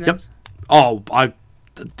before the season Yep. ends? Oh, I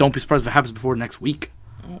don't be surprised if it happens before next week.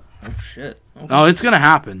 Oh shit. Okay. No, it's going to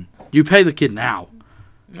happen. You pay the kid now.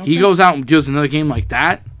 Okay. He goes out and does another game like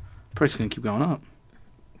that, price is going to keep going up.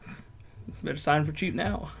 Better sign for cheap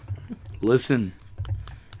now. Listen,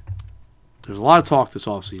 there's a lot of talk this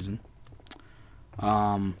offseason.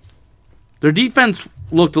 Their defense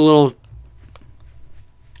looked a little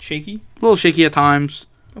Shaky? shaky at times.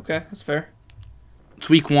 Okay, that's fair. It's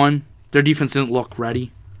week 1. Their defense didn't look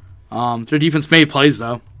ready. Their defense made plays,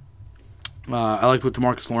 though. I like what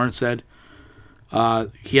DeMarcus Lawrence said.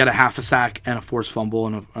 He had a half a sack and a forced fumble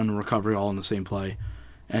and a recovery all in the same play.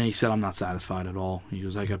 And he said, I'm not satisfied at all. He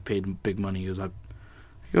goes, I got paid big money. He goes, I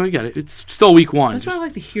get it. It's still week 1. That's what I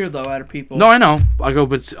like to hear, though, out of people. No, I know. I go,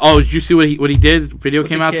 but did you see what he did? Video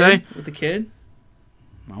came out today? With the kid?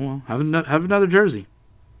 Oh, well, have another jersey.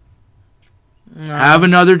 No. Have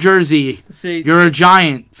another jersey. See, You're a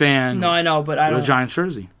Giant fan. no, I know, but I With a don't. Giant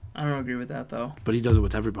jersey. I don't agree with that, though. But he does it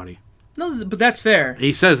with everybody. No, but that's fair.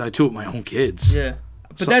 He says, I do it with my own kids. Yeah,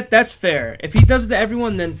 but So- that's fair. If he does it to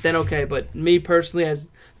everyone, then okay. But me personally, as the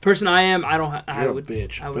person I am, I don't. I You're would. a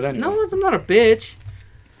bitch. I would. But anyway. No, I'm not a bitch.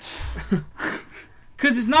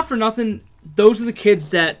 Because it's not for nothing. Those are the kids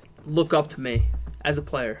that look up to me as a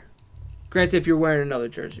player. Granted, if you're wearing another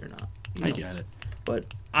jersey or not. I get it. But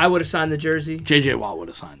I would have signed the jersey. J.J. Watt would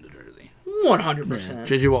have signed the jersey. 100%.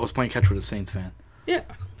 J.J. Watt was playing catch with a Saints fan. Yeah.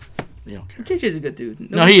 You don't care. JJ's a good dude.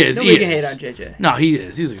 No, he is. Nobody He can is. hate on JJ. No, he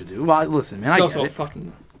is. He's a good dude. Well, listen, man, He's I also get a it.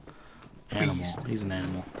 fucking Animal. beast. He's an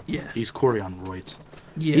animal. yeah. He's Corey on roids.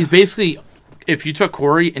 Yeah. He's basically, if you took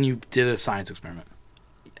Corey and you did a science experiment.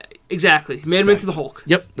 Exactly. Made him into the Hulk.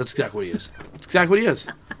 Yep, that's exactly what he is. That's exactly what he is.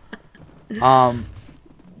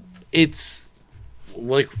 It's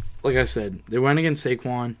like I said, they went against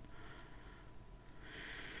Saquon.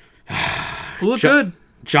 Who looked good?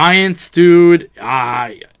 Giants, dude.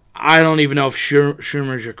 I don't even know if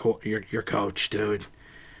Schumer's your coach, dude.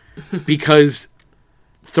 Because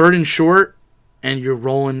 3rd and short, and you're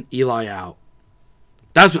rolling Eli out.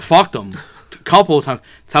 That's what fucked them a couple of times.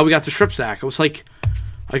 That's how we got the strip sack. I was like,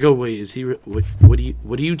 wait, is he? What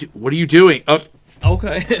are you doing?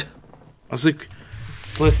 Okay. I was like,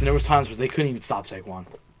 listen, there was times where they couldn't even stop Saquon.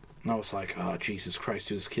 And I was like, oh, Jesus Christ,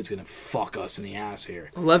 dude, this kid's going to fuck us in the ass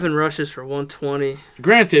here. 11 rushes for 120.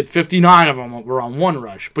 Granted, 59 of them were on one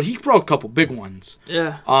rush, but he broke a couple big ones.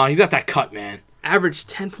 Yeah. He got that cut, man. Averaged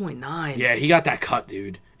 10.9. Yeah, he got that cut,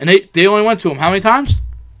 dude. And they only went to him how many times?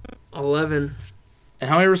 11. And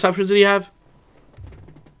how many receptions did he have?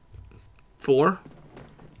 4.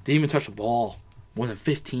 Didn't even touch the ball more than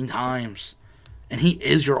 15 times. And he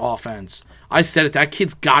is your offense. I said it, that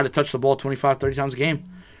kid's got to touch the ball 25, 30 times a game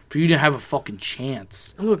for you to have a fucking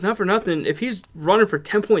chance. And look, not for nothing, if he's running for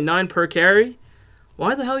 10.9 per carry,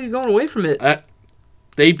 why the hell are you going away from it?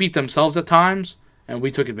 They beat themselves at times, and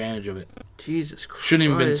we took advantage of it. Jesus Christ. Shouldn't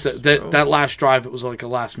even been that last drive. It was like a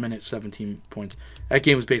last minute 17 points. That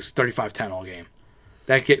game was basically 35-10 all game.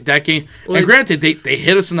 That game. Well, and granted, they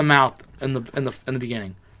hit us in the mouth in the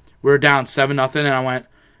beginning. We were down 7-0, and I went,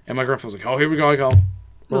 and my girlfriend was like, "Oh, here we go." I go,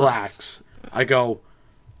 "Relax." I go,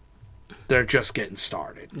 "They're just getting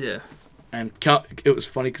started." Yeah. And it was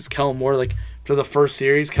funny because Kellen Moore, like for the first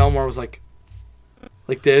series, Kellen Moore was like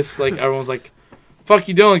this, like everyone was like, "Fuck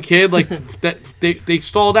you doing, kid?" Like that they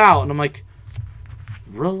stalled out, and I'm like,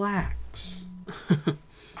 "Relax."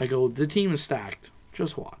 I go, "The team is stacked.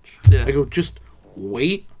 Just watch." Yeah. I go, "Just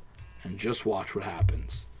wait and just watch what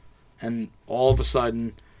happens." And all of a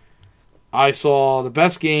sudden, I saw the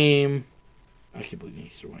best game. I can't believe the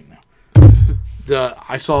Yankees are winning now.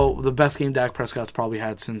 I saw the best game Dak Prescott's probably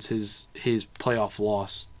had since his playoff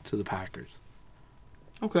loss to the Packers.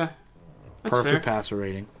 Okay. That's Perfect fair. passer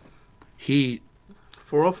rating. He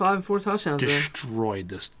 405 and 4 touchdowns. destroyed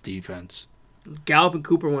this defense. Gallup and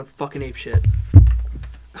Cooper went fucking ape shit.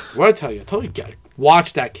 What I tell you,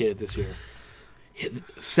 watch that kid this year.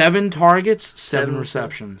 7 targets, 7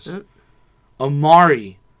 receptions. Yep.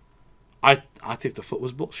 Amari, I think the foot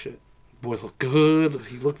was bullshit. Boy looked good.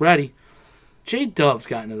 He looked ready. J Dubs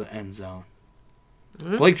got into the end zone.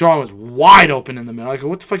 Mm-hmm. Blake Jarwin was wide open in the middle. I go,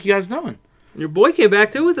 what the fuck you guys doing? Your boy came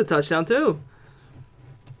back too with a touchdown too.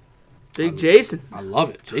 Big Jason. I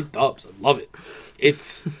love it. J Dubs, I love it.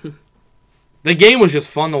 It's the game was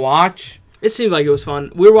just fun to watch. It seemed like it was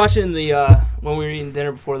fun. We were watching the when we were eating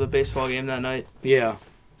dinner before the baseball game that night. Yeah.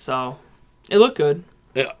 So it looked good.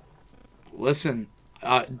 Yeah. Listen,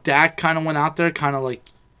 Dak kind of went out there, kind of like,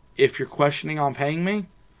 if you're questioning on paying me,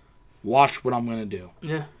 watch what I'm going to do.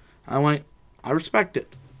 Yeah. I respect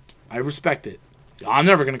it. I'm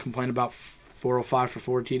never going to complain about 405 for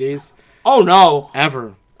 4 TDs. Oh, no.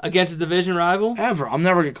 Ever. Against a division rival? Ever. I'm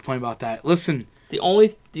never going to complain about that. Listen. The only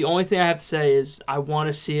thing I have to say is I want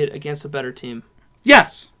to see it against a better team.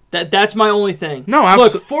 Yes. That's my only thing. No,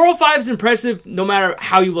 absolutely. Look, 405 is impressive no matter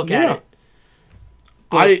how you look at it.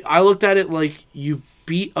 But I looked at it like you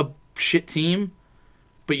beat a shit team,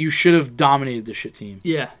 but you should have dominated the shit team.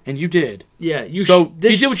 Yeah. And you did. Yeah. You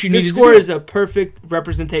did what you needed to do. This score is a perfect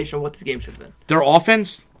representation of what this game should have been. Their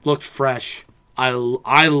offense looked fresh. Ooh.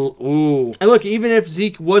 And look, even if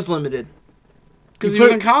Zeke was limited. Because he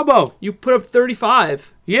was in Cabo. You put up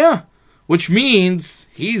 35. Yeah. Which means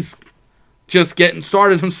he's just getting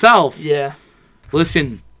started himself. Yeah.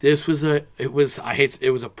 Listen, it was a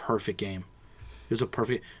perfect game. It was a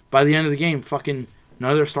perfect. By the end of the game, fucking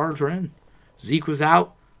none of their starters were in. Zeke was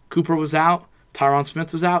out. Cooper was out. Tyron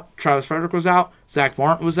Smith was out. Travis Frederick was out. Zach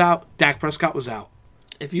Martin was out. Dak Prescott was out.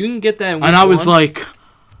 If you can get that in week and I was like,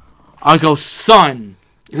 I go, son,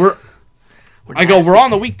 we're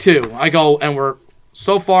on the week 2. I go, and we're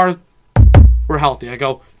so far, we're healthy. I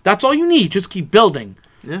go, that's all you need. Just keep building.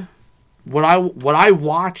 Yeah. What I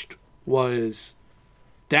watched was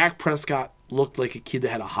Dak Prescott looked like a kid that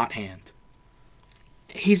had a hot hand.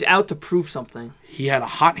 He's out to prove something. He had a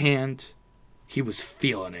hot hand. He was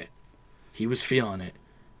feeling it.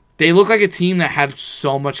 They look like a team that had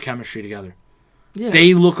so much chemistry together. Yeah.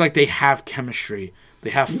 They look like they have chemistry. They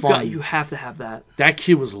have fun. You have to have that. That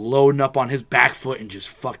kid was loading up on his back foot and just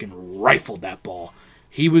fucking rifled that ball.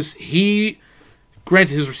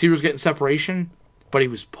 Granted, his receiver was getting separation, but he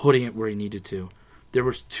was putting it where he needed to. There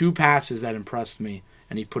was 2 passes that impressed me,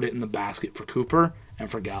 and he put it in the basket for Cooper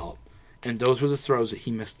and for Gallup. And those were the throws that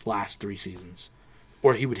he missed last 3 seasons.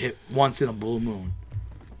 Or he would hit once in a blue moon.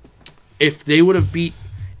 If they would have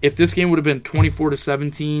if this game would have been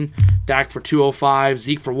 24-17, Dak for 205,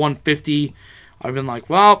 Zeke for 150, I've been like,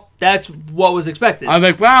 well, that's what was expected. I'm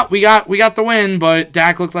like, well, we got the win, but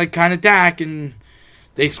Dak looked like kind of Dak, and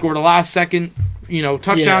they scored a last second,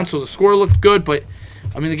 touchdown, so the score looked good, but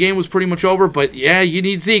I mean the game was pretty much over. But yeah, you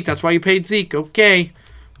need Zeke. That's why you paid Zeke. Okay,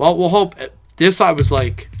 well, we'll hope. This I was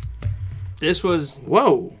like, this was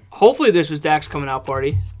whoa. Hopefully, this was Dak's coming out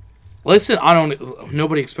party. Listen,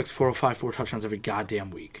 nobody expects 405, 4 touchdowns every goddamn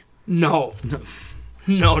week. No.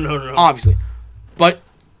 Obviously. But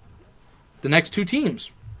the next two teams,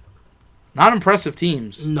 not impressive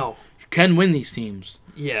teams. No. You can win these teams.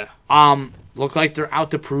 Yeah. Look like they're out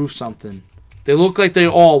to prove something. They look like they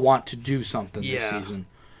all want to do something this season.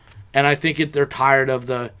 And I think they're tired of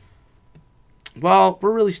we're a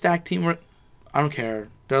really stacked team. I don't care.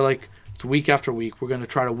 They're like, it's week after week. We're going to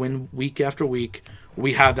try to win week after week.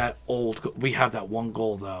 We have that one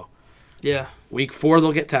goal, though. Yeah. Week 4,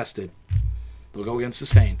 they'll get tested. They'll go against the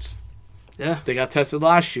Saints. Yeah. They got tested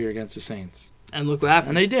last year against the Saints. And look what happened.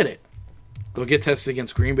 And they did it. They'll get tested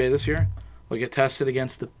against Green Bay this year. They'll get tested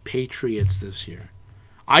against the Patriots this year.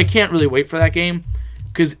 I can't really wait for that game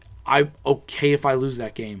because I'm okay if I lose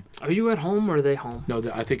that game. Are you at home or are they home? No,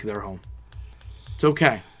 I think they're home. It's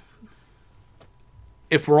okay.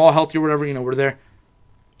 If we're all healthy or whatever, we're there.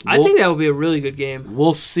 I think that would be a really good game.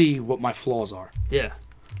 We'll see what my flaws are. Yeah.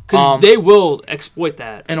 Because they will exploit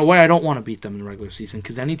that. In a way, I don't want to beat them in the regular season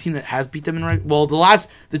because any team that has beat them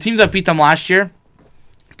the teams that beat them last year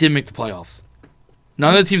didn't make the playoffs.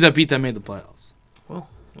 None of the teams that beat them made the playoffs. Well,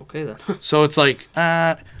 okay then. So it's like,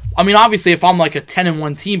 obviously, if I'm like a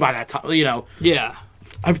 10-1 team by that time, Yeah.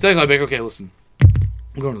 Hypothetically, I'd be like, okay, listen,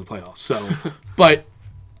 I'm going to the playoffs. So, but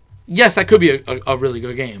yes, that could be a really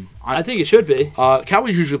good game. I think it should be.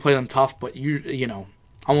 Cowboys usually play them tough, but I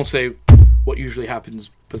won't say what usually happens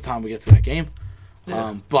by the time we get to that game.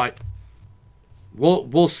 Yeah. But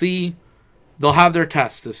we'll see. They'll have their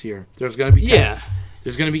tests this year. There's going to be tests.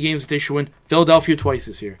 There's going to be games that they should win. Philadelphia twice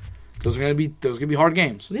this year. Those are going to be hard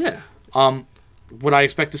games. Yeah. Would I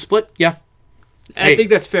expect to split? Yeah. I think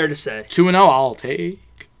that's fair to say. 2-0, I'll take.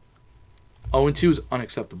 0-2 is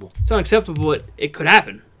unacceptable. It's unacceptable, but it could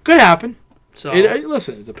happen. Could happen. So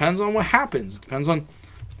listen, it depends on what happens. It depends on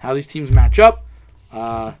how these teams match up.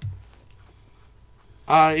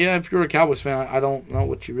 If you're a Cowboys fan, I don't know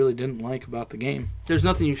what you really didn't like about the game. There's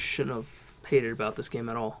nothing you shouldn't have hated about this game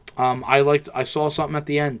at all. I saw something at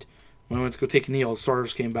the end when I went to go take a knee. All the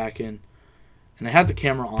starters came back in, and they had the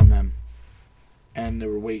camera on them, and they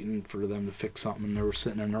were waiting for them to fix something. And they were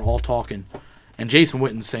sitting there, and they're all talking, and Jason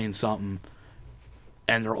Witten's saying something,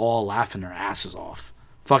 and they're all laughing their asses off.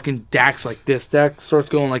 Fucking Dak's like this. Dak starts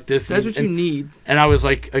going like this. That's what you need. And I was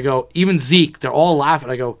like, even Zeke, they're all laughing.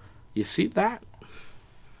 I go, you see that?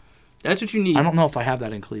 That's what you need. I don't know if I have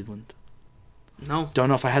that in Cleveland. No. Don't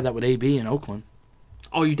know if I had that with AB in Oakland.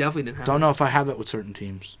 Oh, you definitely didn't have Don't know if I have that with certain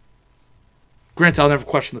teams. Granted, I'll never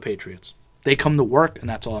question the Patriots. They come to work, and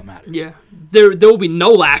that's all that matters. Yeah. There will be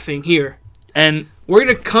no laughing here. And we're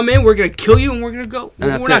going to come in, we're going to kill you, and we're going to go.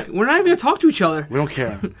 We're not even going to talk to each other. We don't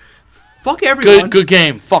care. Fuck everyone. Good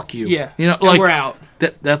game. Fuck you. Yeah. And we're out.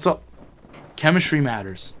 That's all. Chemistry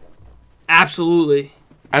matters. Absolutely.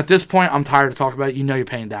 At this point, I'm tired of talking about it. You're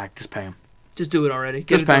paying Dak. Just pay him. Just do it already.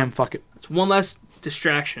 Just pay him. Fuck it. It's one less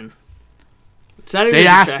distraction. It's not even They a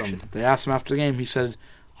asked distraction. him. They asked him after the game. He said,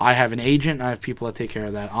 I have an agent. I have people that take care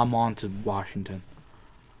of that. I'm on to Washington.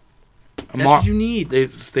 That's what you need. They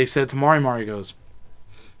said to Mari goes.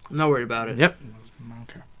 I'm not worried about it. Yep. I don't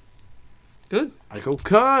care. Good. I go,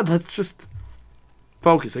 good. Let's just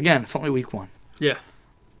focus. Again, it's only week 1. Yeah.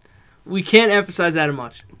 We can't emphasize that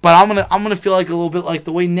much. But I'm gonna feel like a little bit like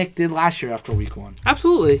the way Nick did last year after week 1.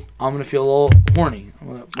 Absolutely. I'm gonna feel a little horny.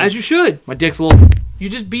 As you should. My dick's a little. You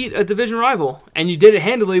just beat a division rival, and you did it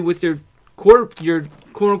handily with your quote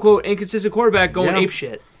unquote inconsistent quarterback going ape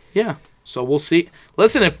shit. Yeah. So we'll see.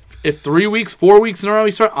 Listen, if 3 weeks, 4 weeks in a row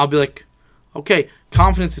we start, I'll be like, okay,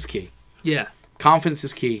 confidence is key. Yeah. Confidence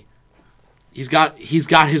is key. He's got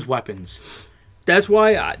his weapons. That's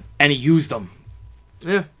why and he used them.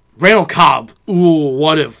 Yeah. Randall Cobb, ooh,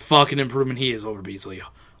 what a fucking improvement he is over Beasley.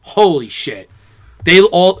 Holy shit.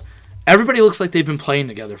 Everybody looks like they've been playing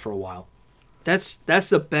together for a while. That's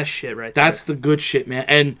the best shit right there. That's the good shit, man.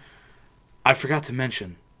 And I forgot to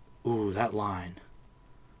mention, that line.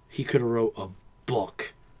 He could have wrote a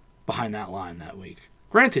book behind that line that week.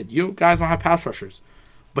 Granted, you guys don't have pass rushers,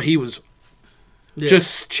 but he was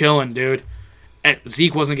just chilling, dude. And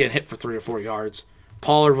Zeke wasn't getting hit for 3 or 4 yards.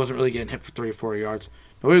 Pollard wasn't really getting hit for 3 or 4 yards.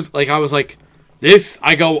 But it was like I was like, this.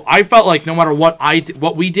 I felt like no matter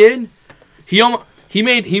what we did, he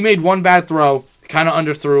made one bad throw. kind of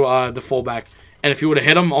underthrew the fullback. And if he would have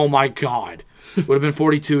hit him, oh my God, would have been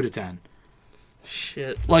 42-10.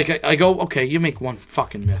 Shit. Like, I go, okay, you make one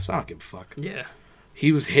fucking miss. I don't give a fuck. Yeah.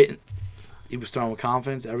 He was hitting. He was throwing with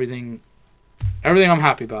confidence. Everything I'm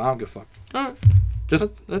happy about. I don't give a fuck. All right. Just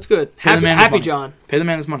that's good. pay the man his Happy money. John. Pay the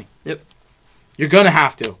man his money. Yep. You're going to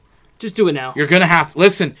have to. Just do it now. You're going to have to.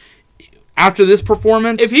 Listen, after this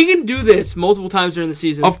performance. If he can do this multiple times during the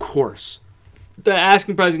season. Of course. The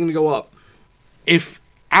asking price is going to go up. If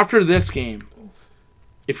after this game,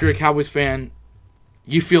 if you're a Cowboys fan,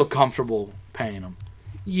 you feel comfortable paying him.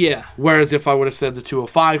 Yeah. Whereas if I would have said the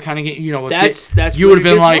 205 kind of game, you know, that's you would have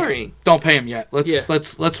been like, worrying. Don't pay him yet.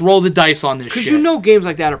 Let's roll the dice on this shit. Because you know games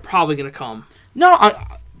like that are probably going to come. No,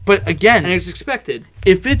 but again, and it's expected.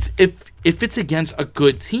 If it's against a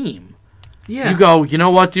good team, yeah, you go, you know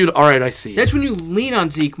what, dude? All right, I see. That's when you lean on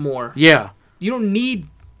Zeke more. Yeah. You don't need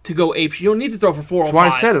to go ape. You don't need to throw for 405. That's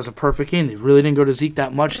why I said it was a perfect game. They really didn't go to Zeke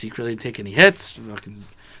that much. Zeke really didn't take any hits.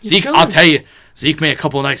 Zeke, I'll tell you, Zeke made a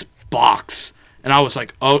couple of nice blocks. And I was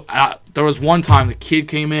like, there was one time the kid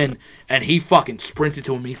came in and he fucking sprinted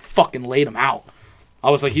to him. He fucking laid him out. I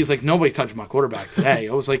was like, he's like, nobody touched my quarterback today.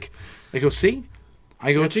 I was like, I go, see?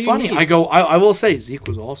 I go, it's funny. I go, I will say, Zeke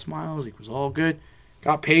was all smiles. Zeke was all good.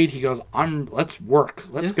 Got paid. He goes, let's work.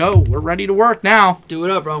 Let's go. We're ready to work now. Do it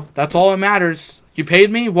up, bro. That's all that matters. You paid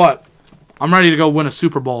me? What? I'm ready to go win a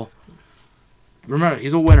Super Bowl. Remember,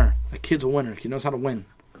 he's a winner. That kid's a winner. He knows how to win.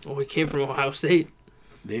 Oh, he came from Ohio State.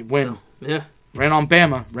 They win. So, yeah. Ran on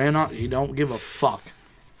Bama. He don't give a fuck.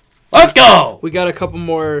 Let's go! We got a couple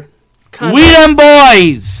more. We them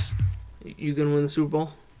boys! You gonna win the Super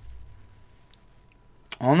Bowl?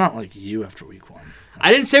 I'm not like you after week 1.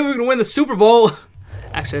 I didn't say we were gonna win the Super Bowl.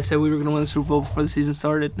 Actually, I said we were gonna win the Super Bowl before the season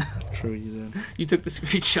started. True, you did. You took the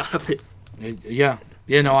screenshot of it. Yeah.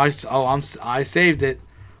 No, I saved it.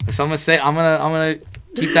 So I'm gonna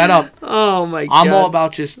keep that up. Oh my God. I'm all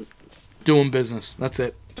about just doing business. That's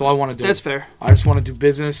it. That's all I want to do. That's fair. I just want to do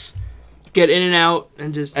business. Get in and out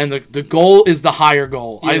and just. And the goal is the higher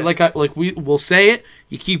goal. Yeah. We will say it.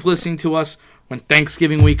 You keep listening to us when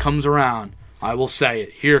Thanksgiving week comes around. I will say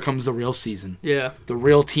it. Here comes the real season. Yeah. The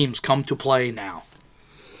real teams come to play now.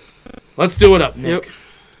 Let's do it up, Nick. Yep.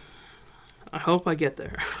 I hope I get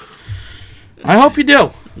there. I hope you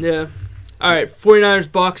do. Yeah. All right, 49ers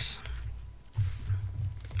Bucks.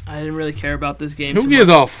 I didn't really care about this game. Who gives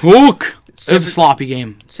a fuck? It was a sloppy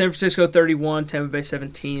game. San Francisco 31, Tampa Bay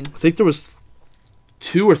 17. I think there was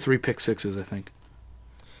 2 or 3 pick sixes, I think.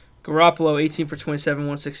 Garoppolo 18 for 27,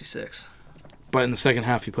 166. But in the second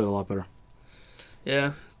half, he played a lot better.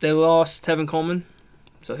 Yeah. They lost Tevin Coleman,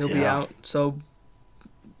 so he'll be out. So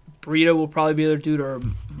Burrito will probably be their dude, or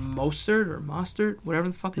Mostert, whatever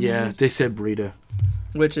the fuck his name is. They said Burrito.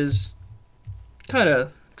 Which is kind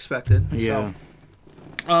of expected. Yeah.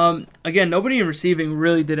 So. Again, nobody in receiving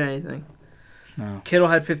really did anything. No. Kittle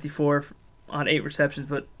had 54 on 8 receptions,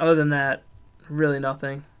 but other than that, really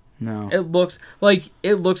nothing. No. It looks like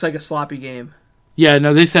a sloppy game. Yeah,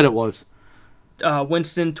 no, they said it was.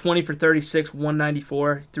 Winston 20 for 36,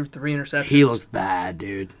 194, threw 3 interceptions. He looked bad,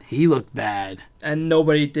 dude. He looked bad. And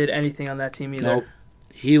nobody did anything on that team either. Nope.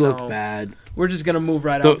 He looked bad. We're just gonna move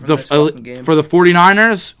right on from this fucking game. For the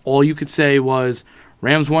 49ers, all you could say was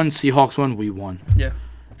Rams won, Seahawks won, we won. Yeah.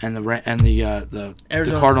 And the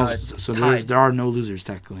Cardinals. So there are no losers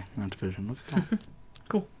technically in that division. Look at that.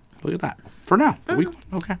 Cool. Look at that. For now, for week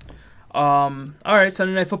 1. Okay. All right,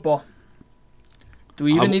 Sunday Night Football. Do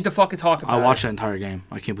we even need to fucking talk about it? I watched that entire game.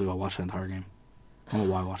 I can't believe I watched that entire game. I don't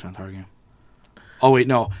know why I watched that entire game. Oh wait,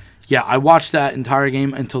 no. Yeah, I watched that entire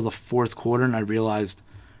game until the 4th quarter, and I realized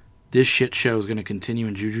this shit show is going to continue,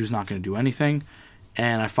 and Juju's not going to do anything.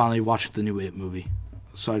 And I finally watched the new It movie,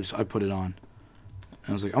 so I put it on. And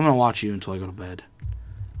I was like, I'm going to watch you until I go to bed.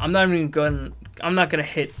 I'm not gonna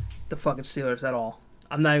hit the fucking Steelers at all.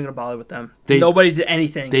 I'm not even gonna bother with them. Nobody did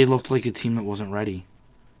anything. They looked like a team that wasn't ready.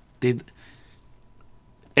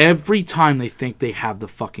 Every time they think they have the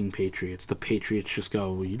fucking Patriots, the Patriots just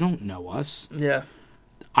go, well, you don't know us. Yeah.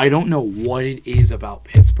 I don't know what it is about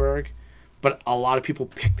Pittsburgh, but a lot of people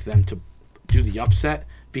picked them to do the upset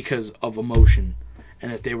because of emotion,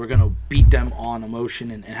 and that they were going to beat them on emotion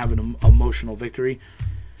and have an emotional victory.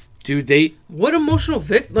 Dude, what emotional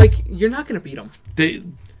Like, you're not going to beat them.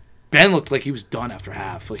 Ben looked like he was done after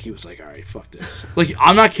half. Like, he was like, all right, fuck this. Like,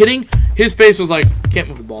 I'm not kidding. His face was like, can't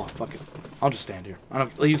move the ball. Fuck it. I'll just stand here.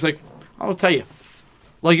 He's like, I'll tell you.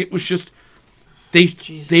 Like, it was just, they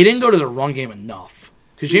didn't go to the run game enough.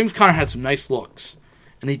 Because James Conner had some nice looks,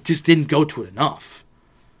 and they just didn't go to it enough.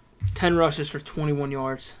 10 rushes for 21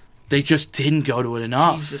 yards. They just didn't go to it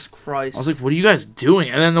enough. Jesus Christ. I was like, what are you guys doing?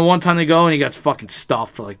 And then the one time they go and he got fucking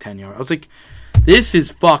stuffed for like 10 yards. I was like, this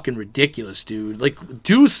is fucking ridiculous, dude. Like,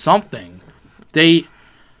 do something. I've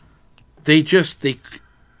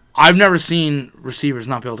never seen receivers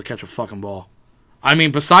not be able to catch a fucking ball. I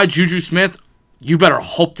mean, besides Juju Smith, you better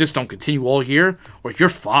hope this don't continue all year or you're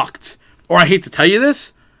fucked. Or I hate to tell you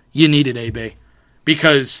this, you need it, AB.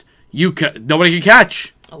 Because nobody can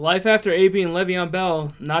catch. A life after AB and Le'Veon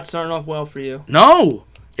Bell not starting off well for you. No,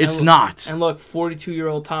 it's not. And look,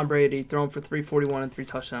 42-year-old Tom Brady throwing for 341 and 3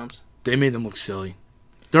 touchdowns. They made them look silly.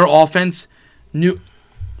 Their offense,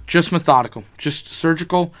 just methodical, just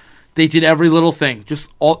surgical. They did every little thing. Just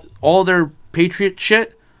all their Patriot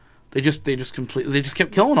shit. They just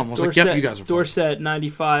kept killing them. I was like, yep, you guys are fine. Dorsett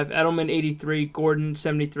 95, Edelman 83, Gordon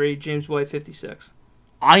 73, James White 56.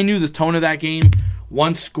 I knew the tone of that game.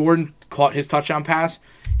 Once Gordon caught his touchdown pass,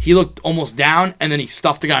 he looked almost down, and then he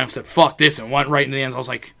stuffed the guy and said, "Fuck this," and went right into the end. I was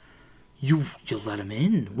like, "You let him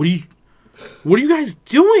in? What are you guys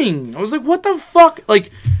doing?" I was like, "What the fuck?" Like,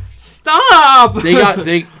 stop.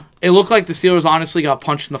 It looked like the Steelers honestly got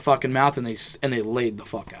punched in the fucking mouth, and they laid the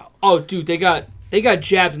fuck out. Oh, dude, they got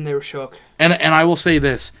jabbed and they were shook. And I will say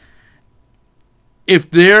this: if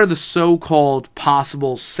they're the so-called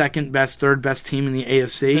possible second best, third best team in the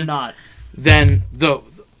AFC, they're not. Then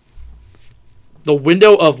the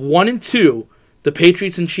window of 1 and 2, the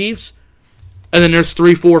Patriots and Chiefs, and then there's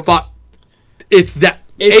 3, 4, 5.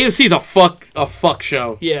 AFC is a fuck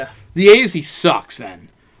show. Yeah. The AFC sucks then.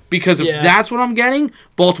 Because if that's what I'm getting,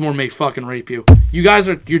 Baltimore may fucking rape you.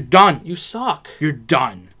 You're done. You suck. You're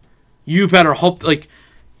done. You better hope,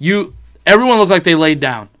 everyone looked like they laid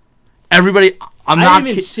down. Everybody, I didn't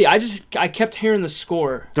even see. I kept hearing the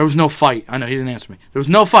score. There was no fight. I know, he didn't answer me. There was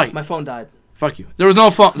no fight. My phone died. Fuck you. There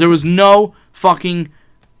was no fucking,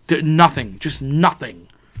 nothing. Just nothing.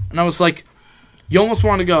 And I was like, you almost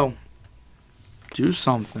want to go, do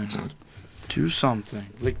something. Do something.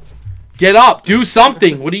 Like, get up. Do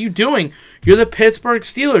something. What are you doing? You're the Pittsburgh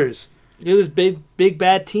Steelers. You're this big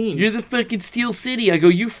bad team. You're the fucking Steel City. I go,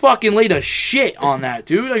 you fucking laid a shit on that,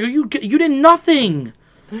 dude. I go, you did nothing.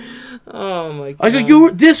 Oh, my God. I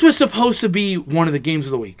go, this was supposed to be one of the games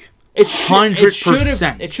of the week.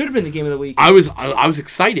 100%. It should have been the game of the week. I was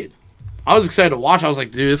excited. I was excited to watch. I was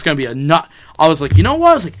like, dude, it's going to be a nut. I was like, you know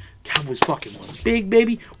what? I was like, Cowboys fucking won big,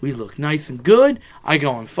 baby. We look nice and good. I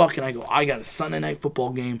got a Sunday night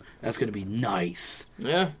football game. That's going to be nice.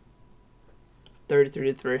 Yeah.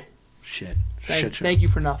 33-3. Shit show. Thank you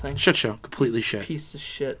for nothing. Shit show. Completely shit. Piece of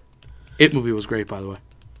shit. It movie was great, by the way.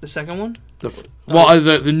 The second one?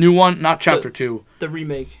 The new one, not Chapter 2. The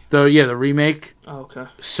remake. The remake. Oh, okay.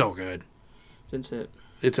 So good. Didn't see it.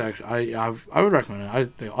 It's actually, I would recommend it. I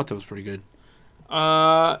thought it was pretty good.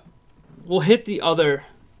 We'll hit the other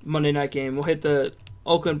Monday night game. We'll hit the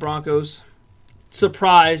Oakland Broncos.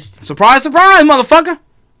 Surprised. Surprise, surprise, motherfucker.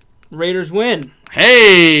 Raiders win.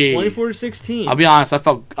 Hey. 24-16. I'll be honest. I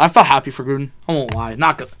felt happy for Gruden. I won't lie.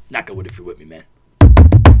 Not good if you're with me, man.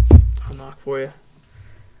 I'll knock for you.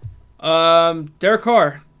 Derek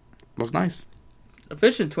Carr. Looked nice.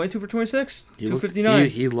 Efficient. 22 for 26. 259.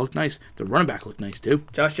 He looked nice. The running back looked nice, too.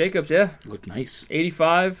 Josh Jacobs, yeah. Looked nice.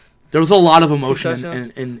 85. There was a lot of emotion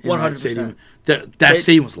in that stadium. That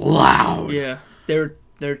stadium was loud. Yeah. They were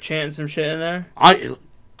chanting some shit in there.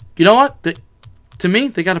 You know what? To me,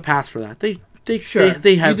 they got a pass for that. They have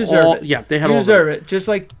you deserve all. It. Yeah, they had you all. You deserve it. Just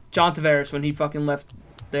like John Tavares when he fucking left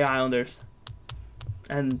the Islanders,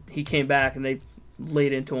 and he came back and they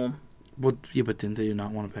laid into him. Well, yeah, but didn't they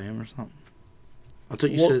not want to pay him or something? I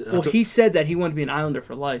thought you said. He said that he wanted to be an Islander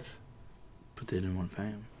for life. But they didn't want to pay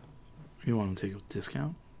him. You want him to take a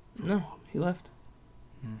discount? No, he left.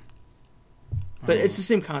 But it's the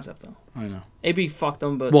same concept, though. I know. AB fucked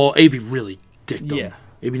him, but... Well, AB really dicked him. Yeah.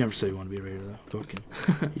 AB never said he wanted to be a Raider, though.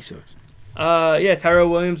 Fuck him. He sucks. Tyrell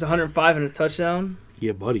Williams, 105 and a touchdown.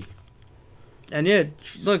 Yeah, buddy. And yeah,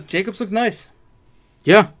 look, Jacobs looked nice.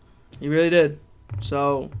 Yeah. He really did.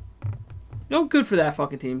 So, good for that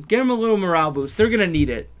fucking team. Get them a little morale boost. They're going to need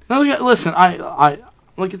it. No, listen,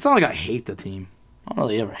 it's not like I hate the team. I don't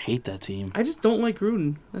really ever hate that team. I just don't like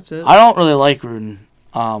Gruden. That's it. I don't really like Gruden.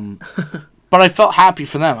 But I felt happy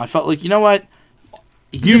for them. I felt like, you know what?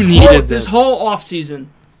 You needed this. This whole offseason,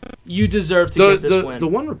 you deserve to get this win. The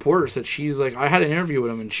one reporter said, she's like, I had an interview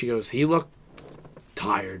with him, and she goes, he looked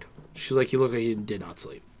tired. She's like, he looked like he did not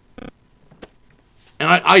sleep.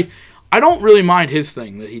 And I don't really mind his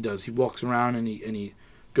thing that he does. He walks around and he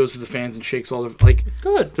goes to the fans and shakes all the... Like,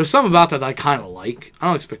 good. There's something about that I kind of like. I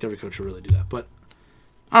don't expect every coach to really do that, but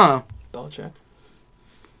I don't know. Belichick.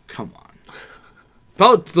 Come on.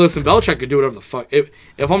 Listen, Belichick could do whatever the fuck. If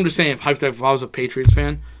I'm just saying, hypothetically, if I was a Patriots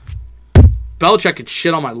fan, Belichick could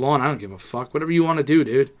shit on my lawn. I don't give a fuck. Whatever you want to do,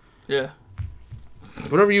 dude. Yeah.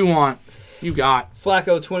 Whatever you want, you got.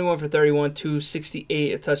 Flacco, 21 for 31,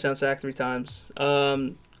 268, a touchdown sack 3 times.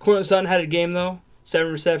 Courtland Sutton had a game, though.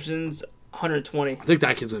 7 receptions, 120. I think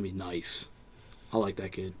that kid's going to be nice. I like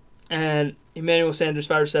that kid. And Emmanuel Sanders,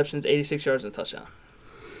 5 receptions, 86 yards, and a touchdown.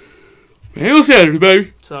 Emmanuel Sanders,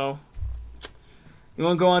 baby. So, you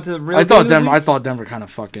want to go on to the real I thought Denver kind of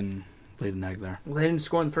fucking laid an egg there. Well, they didn't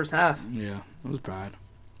score in the first half. Yeah, it was bad.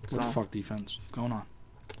 What the fuck defense? What's going on?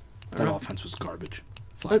 That offense was garbage.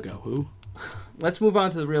 Flacco, who? Let's move on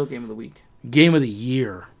to the real game of the week. Game of the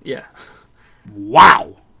year. Yeah.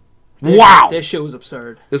 Wow. Wow. This shit was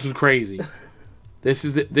absurd. This was crazy. This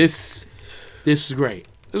was great.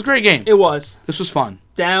 It was a great game. It was. This was fun.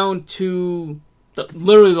 Down to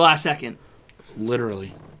literally the last second.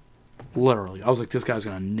 Literally. I was like, this guy's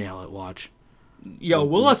going to nail it. Watch. Yo,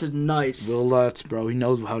 Will Lutz is nice. Will Lutz, bro. He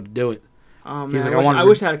knows how to do it. Man, he's like, I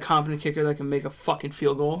wish I had a competent kicker that can make a fucking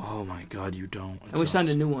field goal. Oh, my God, you don't. And we signed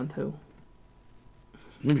a new one, too.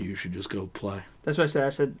 Maybe you should just go play. That's what I said. I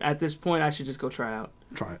said, at this point, I should just go try out.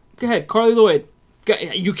 Try it. Go ahead. Carly Lloyd.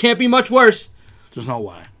 You can't be much worse. There's no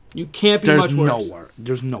way. You can't be much worse.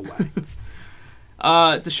 There's no way.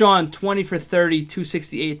 Deshaun, 20 for 30,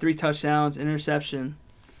 268, 3 touchdowns, interception.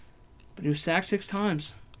 But he was sacked 6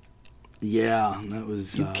 times. Yeah, that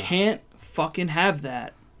was... You can't fucking have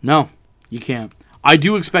that. No, you can't. I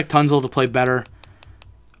do expect Tunzel to play better.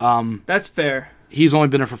 That's fair. He's only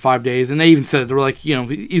been there for 5 days, and they even said it. They were like,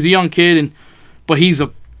 he's a young kid, but he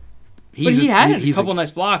had a couple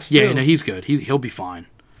nice blocks, too. Yeah, he's good. He'll be fine.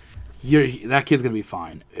 That kid's going to be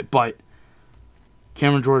fine. But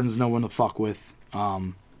Cameron Jordan's no one to fuck with. That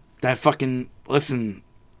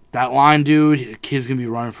line, dude, the kid's going to be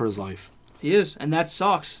running for his life. He is, and that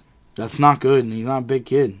sucks. That's not good, and he's not a big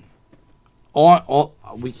kid. All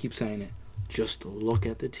we keep saying it. Just look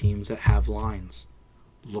at the teams that have lines.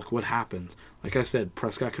 Look what happens. Like I said,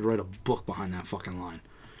 Prescott could write a book behind that fucking line.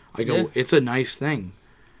 I go, It's a nice thing.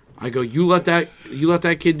 I go, you let that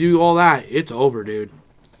kid do all that, it's over, dude.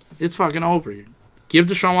 It's fucking over. Give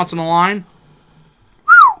Deshaun Watson a line.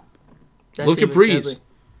 Look at Breeze.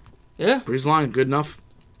 Yeah. Breeze line, good enough.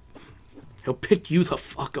 He'll pick you the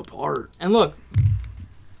fuck apart. And look,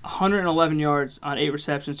 111 yards on 8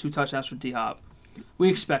 receptions, 2 touchdowns for D-Hop. We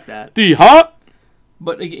expect that. D-Hop?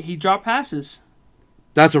 But he dropped passes.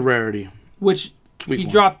 That's a rarity. Which he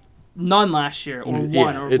dropped none last year, or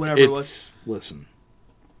one, or whatever it was. Listen.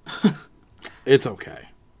 It's okay.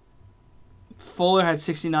 Fuller had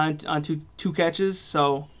 69 on two catches,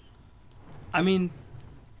 so, I mean,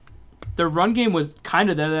 their run game was kind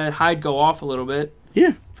of there. That Hyde go off a little bit.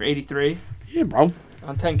 Yeah. For 83. Yeah, bro.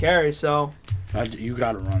 On 10 carries, so. You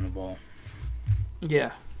got to run the ball.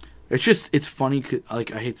 Yeah. It's funny, I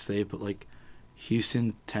hate to say it, but,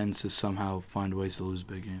 Houston tends to somehow find ways to lose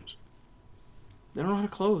big games. They don't know how to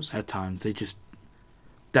close. At times, they just...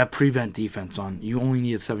 That prevent defense you only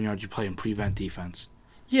needed 7 yards, you play in prevent defense.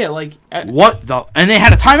 Yeah, what the... And they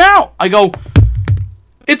had a timeout! I go...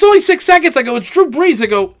 It's only 6 seconds! I go, it's Drew Brees! I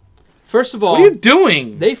go... First of all... What are you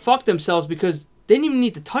doing? They fucked themselves because they didn't even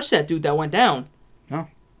need to touch that dude that went down. No.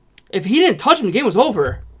 If he didn't touch him, the game was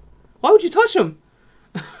over. Why would you touch him?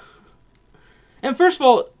 And first of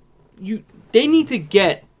all, they need to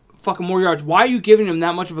get fucking more yards. Why are you giving him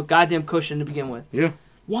that much of a goddamn cushion to begin with? Yeah.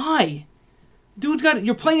 Why?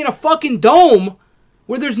 You're playing in a fucking dome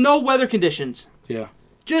where there's no weather conditions. Yeah.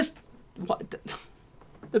 Just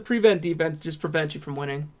the prevent defense just prevents you from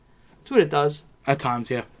winning. That's what it does. At times,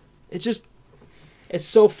 yeah. It's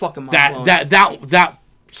so fucking mind-blowing. That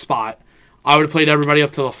spot, I would have played everybody up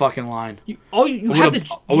to the fucking line. I would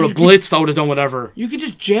have blitzed. I would have done whatever. You could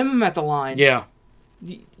just jam him at the line. Yeah.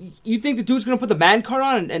 You think the dude's gonna put the man card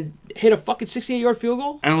on and hit a fucking 68-yard field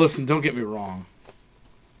goal? And listen, don't get me wrong.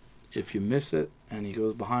 If you miss it and he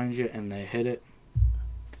goes behind you and they hit it,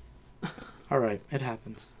 all right, it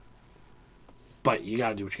happens. But you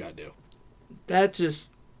gotta do what you gotta do.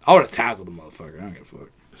 I would have tackled the motherfucker. I don't give a fuck.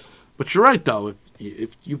 But you're right though.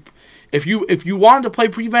 If you wanted to play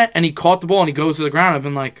prevent and he caught the ball and he goes to the ground, I've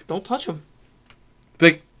been like, don't touch him.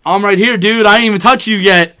 Like, I'm right here, dude. I didn't even touch you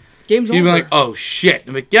yet. Game's over. You'd be like, oh shit.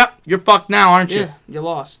 I'm like, yep, you're fucked now, aren't you? Yeah, you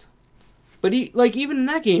lost. But even in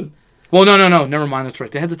that game. Well, no, never mind. That's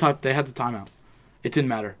right. They had the timeout. It didn't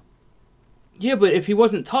matter. Yeah, but if he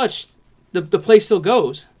wasn't touched, the play still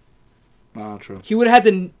goes. Oh, true. He would have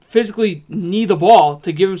had to physically knee the ball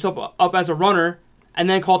to give himself up as a runner and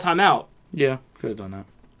then call timeout. Yeah, could have done that.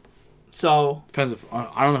 So depends if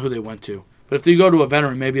I don't know who they went to, but if they go to a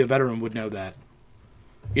veteran, maybe a veteran would know that.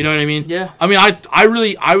 You know what I mean? Yeah. I mean,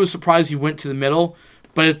 I was surprised he went to the middle,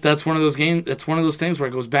 but that's one of those games. It's one of those things where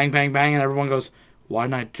it goes bang, bang, bang, and everyone goes, "Why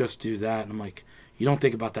not just do that?" And I'm like, you don't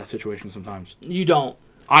think about that situation sometimes. You don't.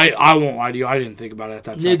 I won't lie to you. I didn't think about it at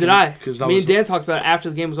that time. Neither did I. Because Me and Dan talked about it after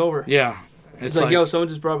the game was over. Yeah. It's like, yo, someone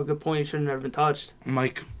just brought up a good point. He shouldn't have been touched. I'm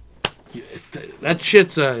like, that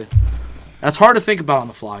shit's that's hard to think about on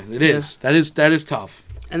the fly. It is. Yeah. That is tough.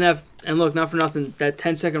 And look, not for nothing, that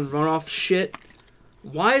 10-second runoff shit.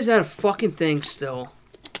 Why is that a fucking thing still?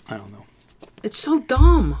 I don't know. It's so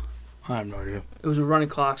dumb. I have no idea. It was a running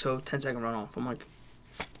clock, so 10-second runoff. I'm like,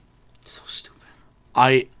 so stupid.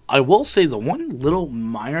 I will say the one little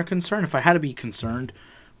minor concern, if I had to be concerned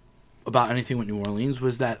about anything with New Orleans,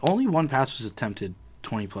 was that only one pass was attempted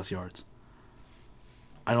 20-plus yards.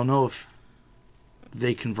 I don't know if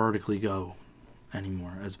they can vertically go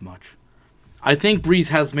anymore as much. I think Breeze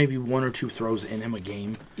has maybe one or two throws in him a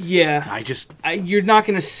game. Yeah. You're not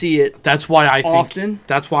going to see it. That's why I often. think.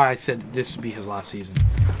 That's why I said this would be his last season.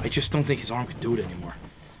 I just don't think his arm could do it anymore.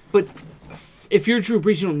 But if you're Drew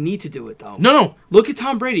Brees, you don't need to do it, though. No. Look at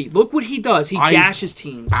Tom Brady. Look what he does. He gashes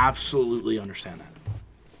teams. Absolutely understand that.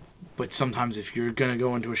 But sometimes if you're going to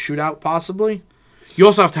go into a shootout, possibly, you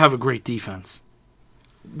also have to have a great defense.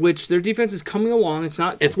 Which their defense is coming along. It's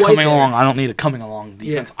coming along. I don't need a coming along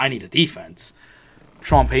defense. Yeah. I need a defense.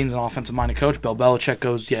 Sean Payton's an offensive-minded coach. Bill Belichick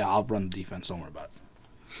goes, yeah, I'll run the defense. Don't worry about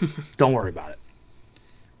it. Don't worry about it.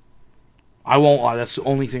 I won't lie. That's the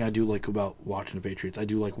only thing I do like about watching the Patriots. I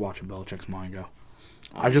do like watching Belichick's mind go.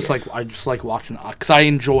 I just like watching because I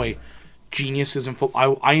enjoy geniuses in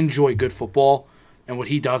football. I enjoy good football, and what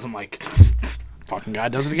he does, I'm like, fucking guy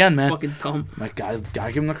does it again, man. Fucking dumb. Like, gotta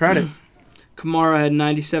give him the credit. Kamara had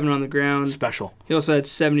 97 on the ground. Special. He also had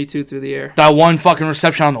 72 through the air. That one fucking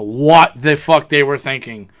reception on what the fuck they were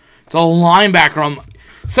thinking. It's a linebacker.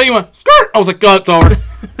 So you went, skirt! I was like, it's over.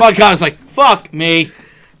 But God, it's like, fuck me.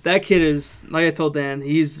 That kid is, like I told Dan,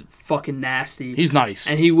 he's fucking nasty. He's nice.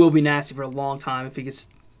 And he will be nasty for a long time if he gets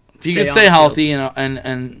stay healthy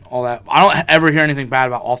and all that. I don't ever hear anything bad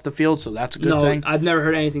about off the field, so that's a good thing. No, I've never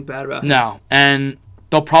heard anything bad about him. No, and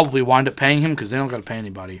they'll probably wind up paying him because they don't got to pay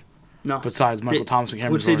anybody. No. Besides Michael Thomas and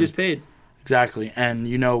Cameron Which they just paid. Exactly. And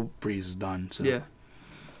Breeze is done. So. Yeah.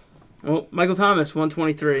 Well, Michael Thomas,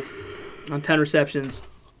 123 on 10 receptions.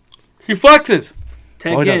 He flexes.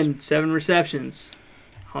 Ted Ginn, 7 receptions.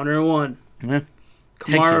 101. Yeah.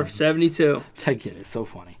 Kamara, 72. Ted Ginn is so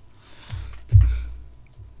funny.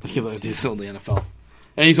 He's still in the NFL.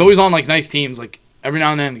 And he's always on, nice teams. Every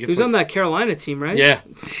now and then. He was on that Carolina team, right? Yeah.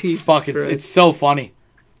 It's so funny.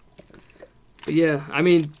 But yeah, I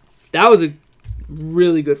mean... That was a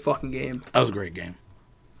really good fucking game. That was a great game.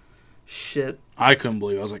 Shit. I couldn't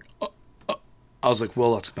believe it. I was like,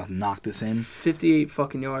 well, let's about to knock this in. 58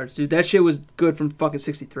 fucking yards. Dude, that shit was good from fucking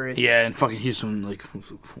 63. Yeah, and fucking Houston,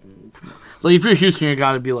 if you're Houston, you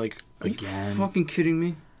gotta be again. Are you fucking kidding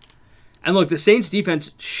me? And look, the Saints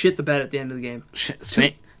defense shit the bed at the end of the game.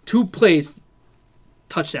 Two plays,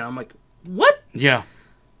 touchdown. I'm like, what? Yeah.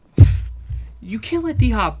 You can't let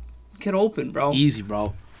D-Hop get open, bro. Easy,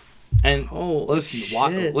 bro. And listen,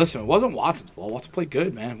 it wasn't Watson's fault. Watson played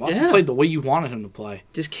good, man. Watson played the way you wanted him to play.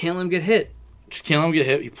 Just can't let him get hit.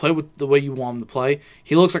 He played with the way you want him to play.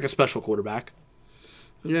 He looks like a special quarterback.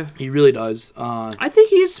 Yeah. He really does. I think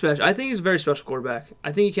he is special. I think he's a very special quarterback.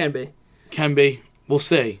 I think he can be. Can be. We'll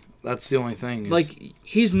see. That's the only thing.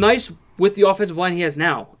 He's nice with the offensive line he has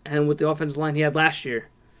now and with the offensive line he had last year.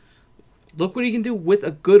 Look what he can do with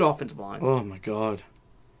a good offensive line. Oh, my God.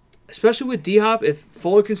 Especially with D-Hop, if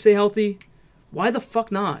Fuller can stay healthy, why the fuck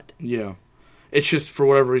not? Yeah. It's just, for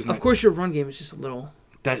whatever reason... Of course, your run game is just a little...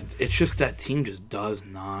 It's just that team just does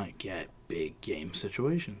not get big game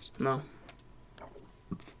situations. No.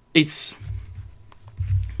 It's...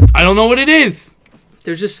 I don't know what it is.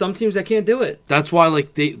 There's just some teams that can't do it. That's why,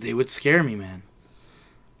 they would scare me, man.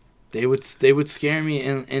 They would scare me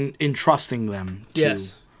in trusting them to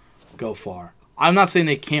go far. I'm not saying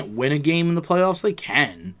they can't win a game in the playoffs. They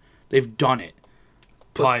can. They've done it.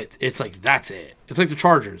 But it's that's it. It's like the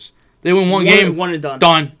Chargers. They win one game. One and done.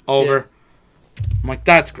 Done. Over. Yeah. I'm like,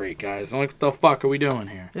 that's great, guys. I'm like, what the fuck are we doing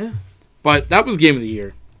here? Yeah. But that was game of the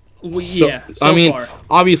year. Well, yeah. So far.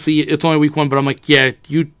 Obviously, it's only week 1, but I'm like, yeah,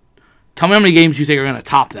 you tell me how many games you think are going to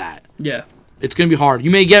top that. Yeah. It's going to be hard. You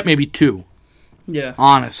may get maybe 2. Yeah.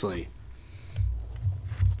 Honestly.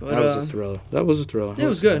 But, that was a thriller. Yeah, it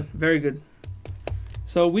was good. Very good.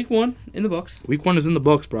 So, week 1 in the books. Week 1 is in the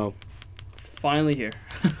books, bro. Finally here.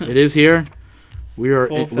 It is here. We are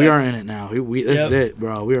in it now. This is it,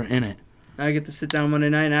 bro. We are in it. I get to sit down Monday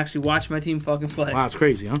night and actually watch my team fucking play. Wow, it's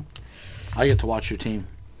crazy, huh? I get to watch your team.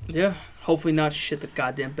 Yeah. Hopefully not shit the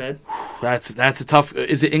goddamn bed. That's a tough.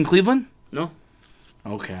 Is it in Cleveland? No.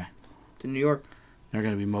 Okay. It's in New York. They're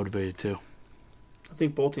gonna be motivated too. I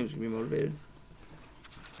think both teams will be motivated.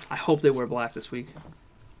 I hope they wear black this week.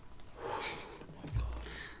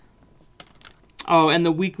 Oh, and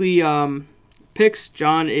the weekly picks.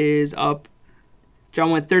 John is up.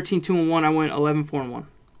 John went 13-2-1. I went 11-4-1.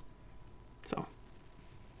 So.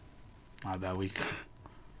 Not a bad week.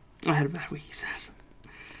 I had a bad week, he says.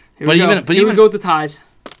 Here But we even go with the ties.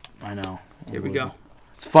 I know. Here we go.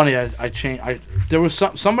 It's funny. I changed. There was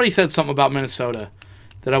somebody said something about Minnesota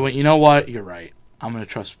that I went. You know what? You're right. I'm gonna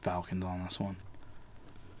trust Falcons on this one.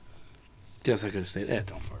 Guess I could have stayed. It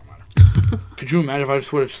don't fucking matter. Could you imagine if I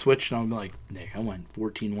just would have switched and I would be like, Nick, I went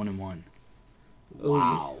 14-1-1.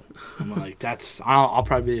 Wow. I'm like, that's. I'll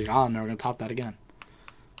probably be like, I'm never gonna top that again.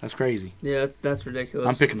 That's crazy. Yeah, that's ridiculous.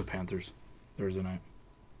 I'm picking the Panthers Thursday night.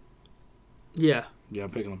 Yeah. Yeah,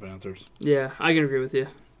 I'm picking the Panthers. Yeah, I can agree with you.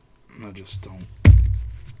 I just don't.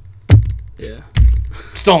 Yeah.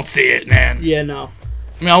 Just don't see it, man. Yeah, no.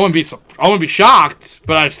 I mean, I wouldn't be shocked,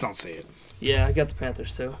 but I just don't see it. Yeah, I got the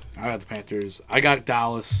Panthers too. I got the Panthers. I got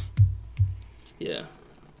Dallas. Yeah.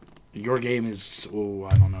 Your game is. Oh,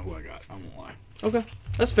 I don't know who I got. I won't lie. Okay,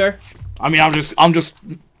 that's fair. I mean, I'm just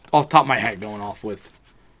off the top of my head going off with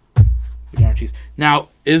the guarantees. Now,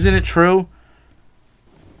 isn't it true?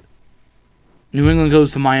 New England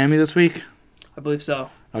goes to Miami this week. I believe so.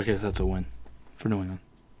 Okay, that's a win for New England.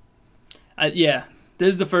 Yeah, this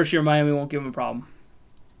is the first year Miami won't give them a problem.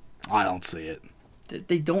 I don't see it.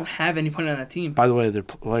 They don't have anybody on that team. By the way, their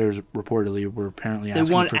players reportedly were apparently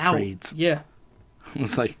asking for trades. Yeah.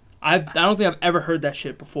 It's like I don't think I've ever heard that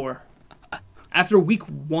shit before. After week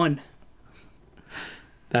 1.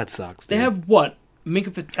 That sucks. They dude. have what?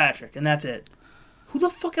 Minka Fitzpatrick, and that's it. Who the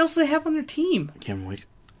fuck else do they have on their team? Cameron Wake.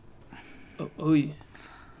 Oh yeah.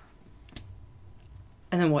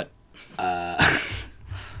 And then what?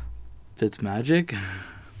 Fitzmagic.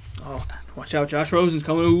 Oh, watch out. Josh Rosen's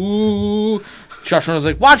coming. Ooh. Josh Rosen's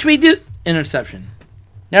like, watch me do interception.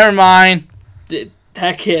 Never mind.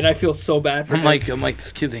 That kid, I feel so bad for him. I'm like,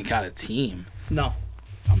 this kid ain't got a team. No.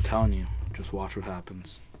 I'm telling you, just watch what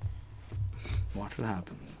happens. Watch what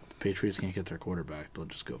happens. The Patriots can't get their quarterback. They'll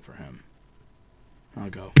just go for him. I'll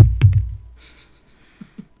go.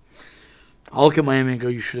 I'll look at Miami and go,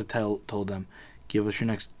 you should have told them, give us your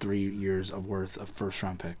next 3 years of worth of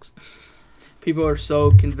first-round picks. People are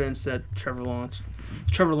so convinced that Trevor Lawrence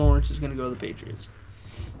is going to go to the Patriots.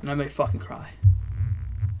 And I may fucking cry.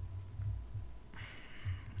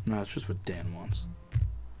 No, it's just what Dan wants.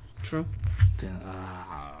 True.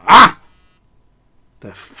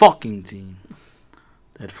 That fucking team.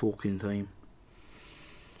 That fucking team.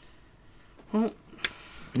 Well,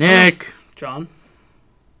 Nick! John?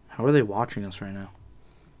 How are they watching us right now?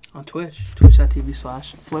 On Twitch.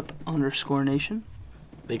 Twitch.tv/flip_nation.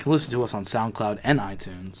 They can listen to us on SoundCloud and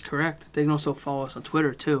iTunes. Correct. They can also follow us on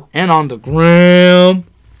Twitter, too. And on the gram.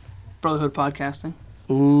 Brotherhood Podcasting.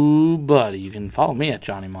 Ooh, buddy. You can follow me at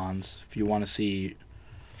Johnny Mons if you want to see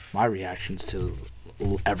my reactions to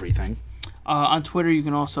everything. On Twitter, you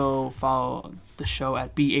can also follow the show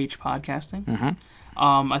at BH Podcasting. Mm-hmm.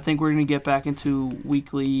 I think we're going to get back into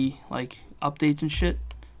weekly updates and shit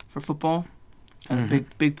for football.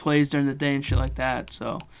 Big plays during the day and shit like that.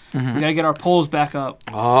 So we got to get our polls back up.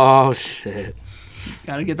 Oh, shit.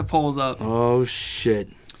 Got to get the polls up. Oh, shit.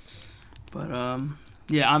 But,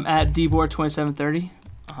 yeah, I'm at dboard2730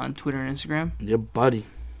 on Twitter and Instagram. Yeah, buddy.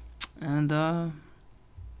 And,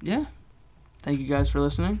 yeah. Thank you guys for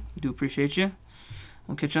listening. We do appreciate you.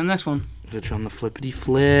 We'll catch you on the next one. Get you on the flippity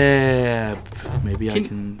flip. Maybe I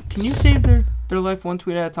can. Can you save their life one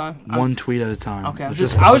tweet at a time? One tweet at a time. Okay, I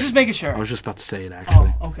was just making sure. I was just about to say it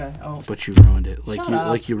actually. Oh, okay. Oh. But you ruined it.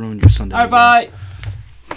 Like you ruined your Sunday. All right, bye.